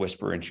would you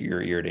whisper into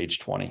your ear at age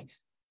 20?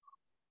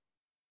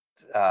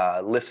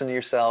 Listen to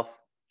yourself,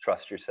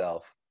 trust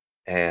yourself,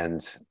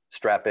 and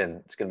strap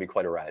in. It's going to be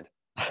quite a ride.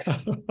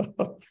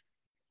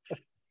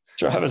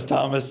 Travis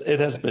Thomas, it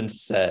has been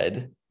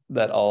said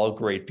that all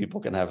great people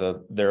can have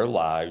their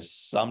lives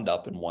summed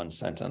up in one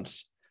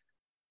sentence.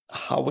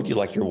 How would you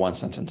like your one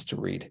sentence to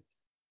read?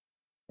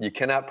 You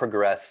cannot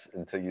progress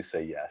until you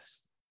say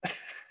yes.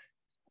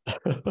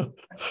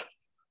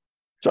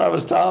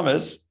 Travis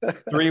Thomas,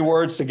 3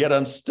 words to get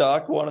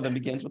unstuck. One of them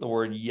begins with the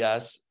word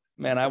yes.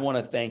 Man, I want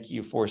to thank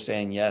you for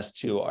saying yes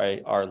to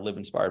our Live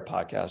Inspired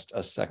podcast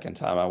a second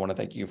time. I want to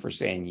thank you for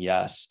saying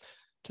yes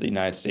to the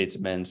United States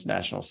men's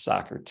national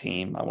soccer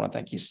team. I want to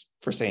thank you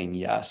for saying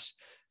yes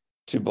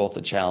to both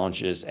the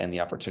challenges and the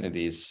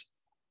opportunities,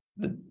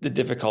 the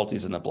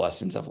difficulties and the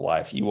blessings of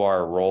life. You are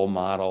a role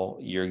model.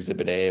 You're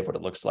exhibit A of what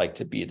it looks like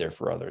to be there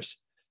for others.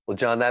 Well,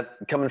 John, that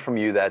coming from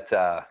you,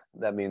 that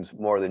means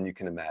more than you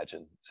can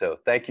imagine. So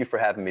thank you for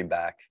having me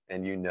back.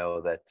 And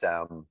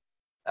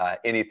that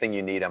anything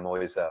you need, I'm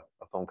always a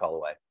phone call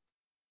away.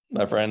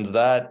 My friends,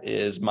 that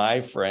is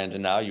my friend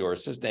and now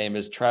yours. His name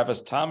is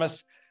Travis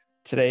Thomas.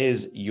 Today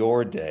is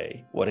your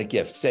day. What a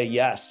gift. Say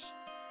yes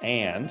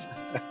and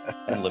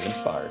live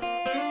inspired.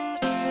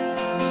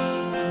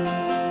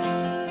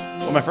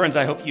 Well, my friends,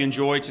 I hope you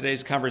enjoyed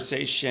today's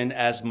conversation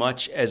as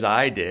much as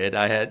I did.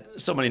 I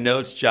had so many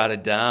notes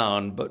jotted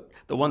down, but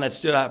the one that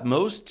stood out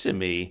most to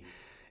me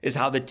is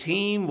how the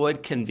team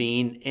would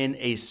convene in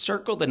a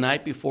circle the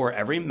night before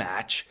every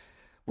match,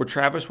 where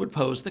Travis would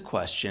pose the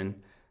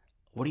question,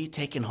 what are you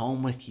taking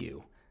home with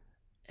you?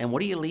 And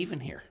what are you leaving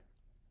here?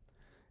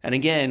 And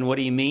again, what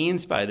he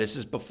means by this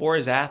is before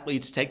his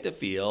athletes take the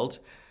field,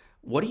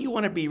 what do you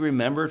want to be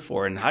remembered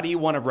for? And how do you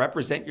want to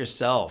represent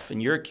yourself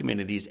and your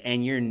communities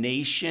and your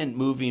nation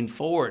moving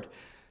forward?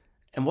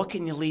 And what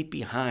can you leave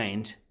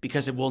behind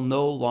because it will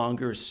no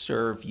longer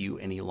serve you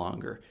any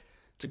longer?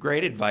 It's a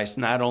great advice,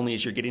 not only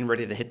as you're getting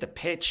ready to hit the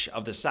pitch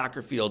of the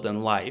soccer field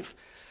in life,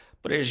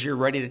 but as you're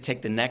ready to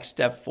take the next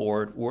step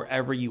forward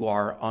wherever you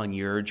are on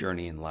your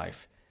journey in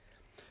life.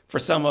 For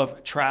some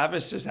of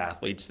Travis's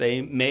athletes,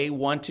 they may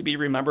want to be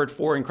remembered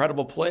for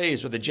incredible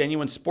plays or the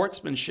genuine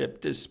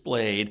sportsmanship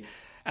displayed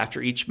after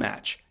each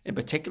match, in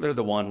particular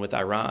the one with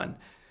Iran.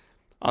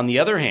 On the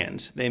other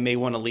hand, they may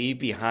want to leave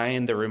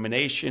behind the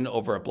rumination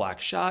over a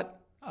blocked shot,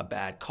 a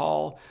bad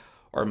call,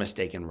 or a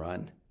mistaken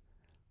run.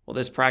 Well,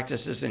 this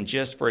practice isn't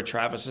just for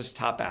Travis's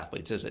top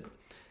athletes, is it?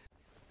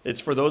 It's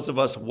for those of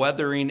us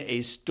weathering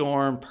a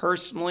storm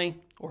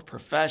personally or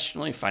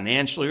professionally,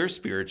 financially or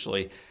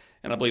spiritually.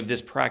 And I believe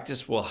this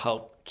practice will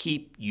help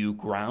keep you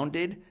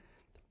grounded,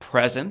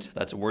 present,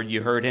 that's a word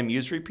you heard him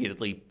use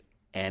repeatedly,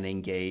 and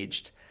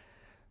engaged.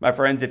 My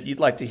friends, if you'd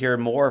like to hear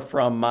more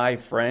from my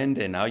friend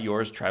and now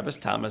yours, Travis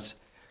Thomas,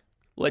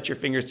 let your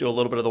fingers do a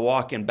little bit of the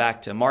walking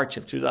back to March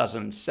of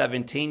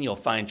 2017. You'll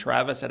find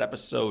Travis at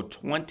episode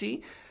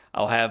 20.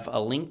 I'll have a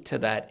link to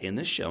that in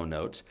the show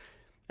notes.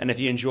 And if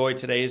you enjoyed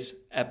today's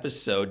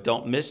episode,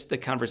 don't miss the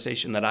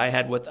conversation that I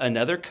had with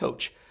another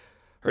coach.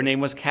 Her name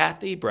was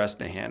Kathy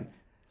Bresnahan.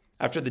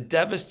 After the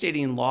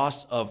devastating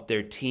loss of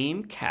their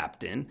team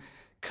captain,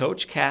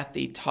 Coach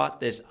Kathy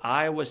taught this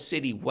Iowa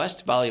City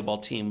West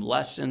volleyball team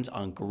lessons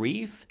on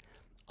grief,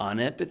 on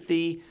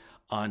empathy,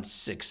 on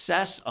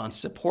success, on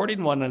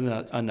supporting one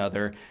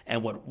another,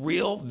 and what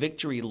real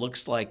victory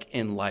looks like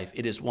in life.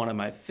 It is one of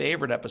my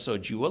favorite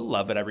episodes. You will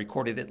love it. I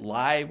recorded it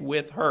live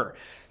with her.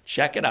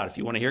 Check it out if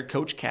you want to hear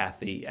Coach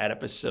Kathy at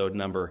episode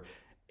number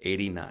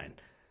 89.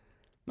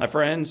 My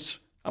friends,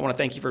 I want to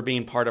thank you for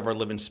being part of our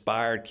Live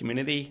Inspired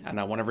community, and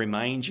I want to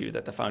remind you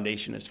that the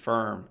foundation is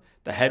firm.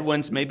 The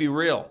headwinds may be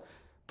real,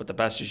 but the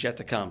best is yet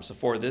to come. So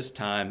for this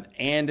time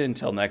and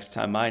until next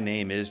time, my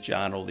name is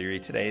John O'Leary.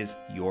 Today's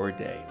your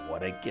day.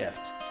 What a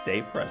gift.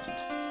 Stay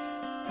present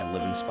and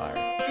live inspired.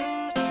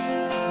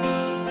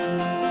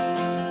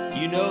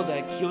 You know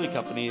that Keeley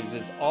Companies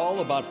is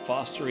all about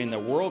fostering the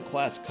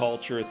world-class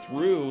culture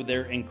through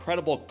their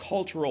incredible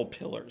cultural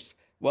pillars.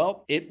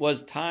 Well, it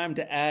was time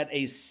to add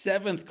a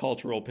seventh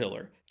cultural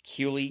pillar,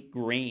 Keeley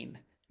Green.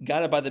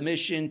 Guided by the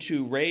mission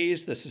to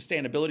raise the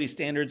sustainability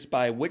standards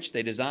by which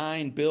they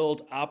design,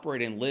 build,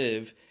 operate, and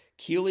live,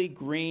 Keeley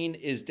Green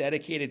is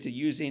dedicated to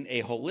using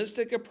a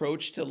holistic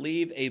approach to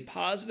leave a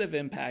positive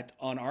impact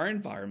on our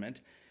environment,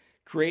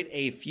 create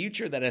a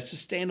future that is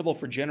sustainable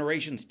for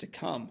generations to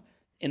come.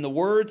 In the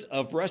words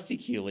of Rusty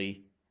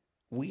Keeley,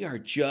 we are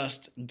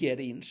just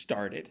getting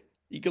started.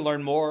 You can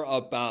learn more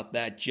about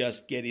that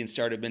just getting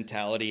started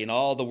mentality and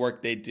all the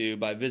work they do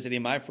by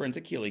visiting my friends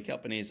at Keeley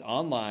Companies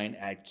online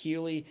at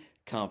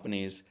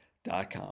KeeleyCompanies.com.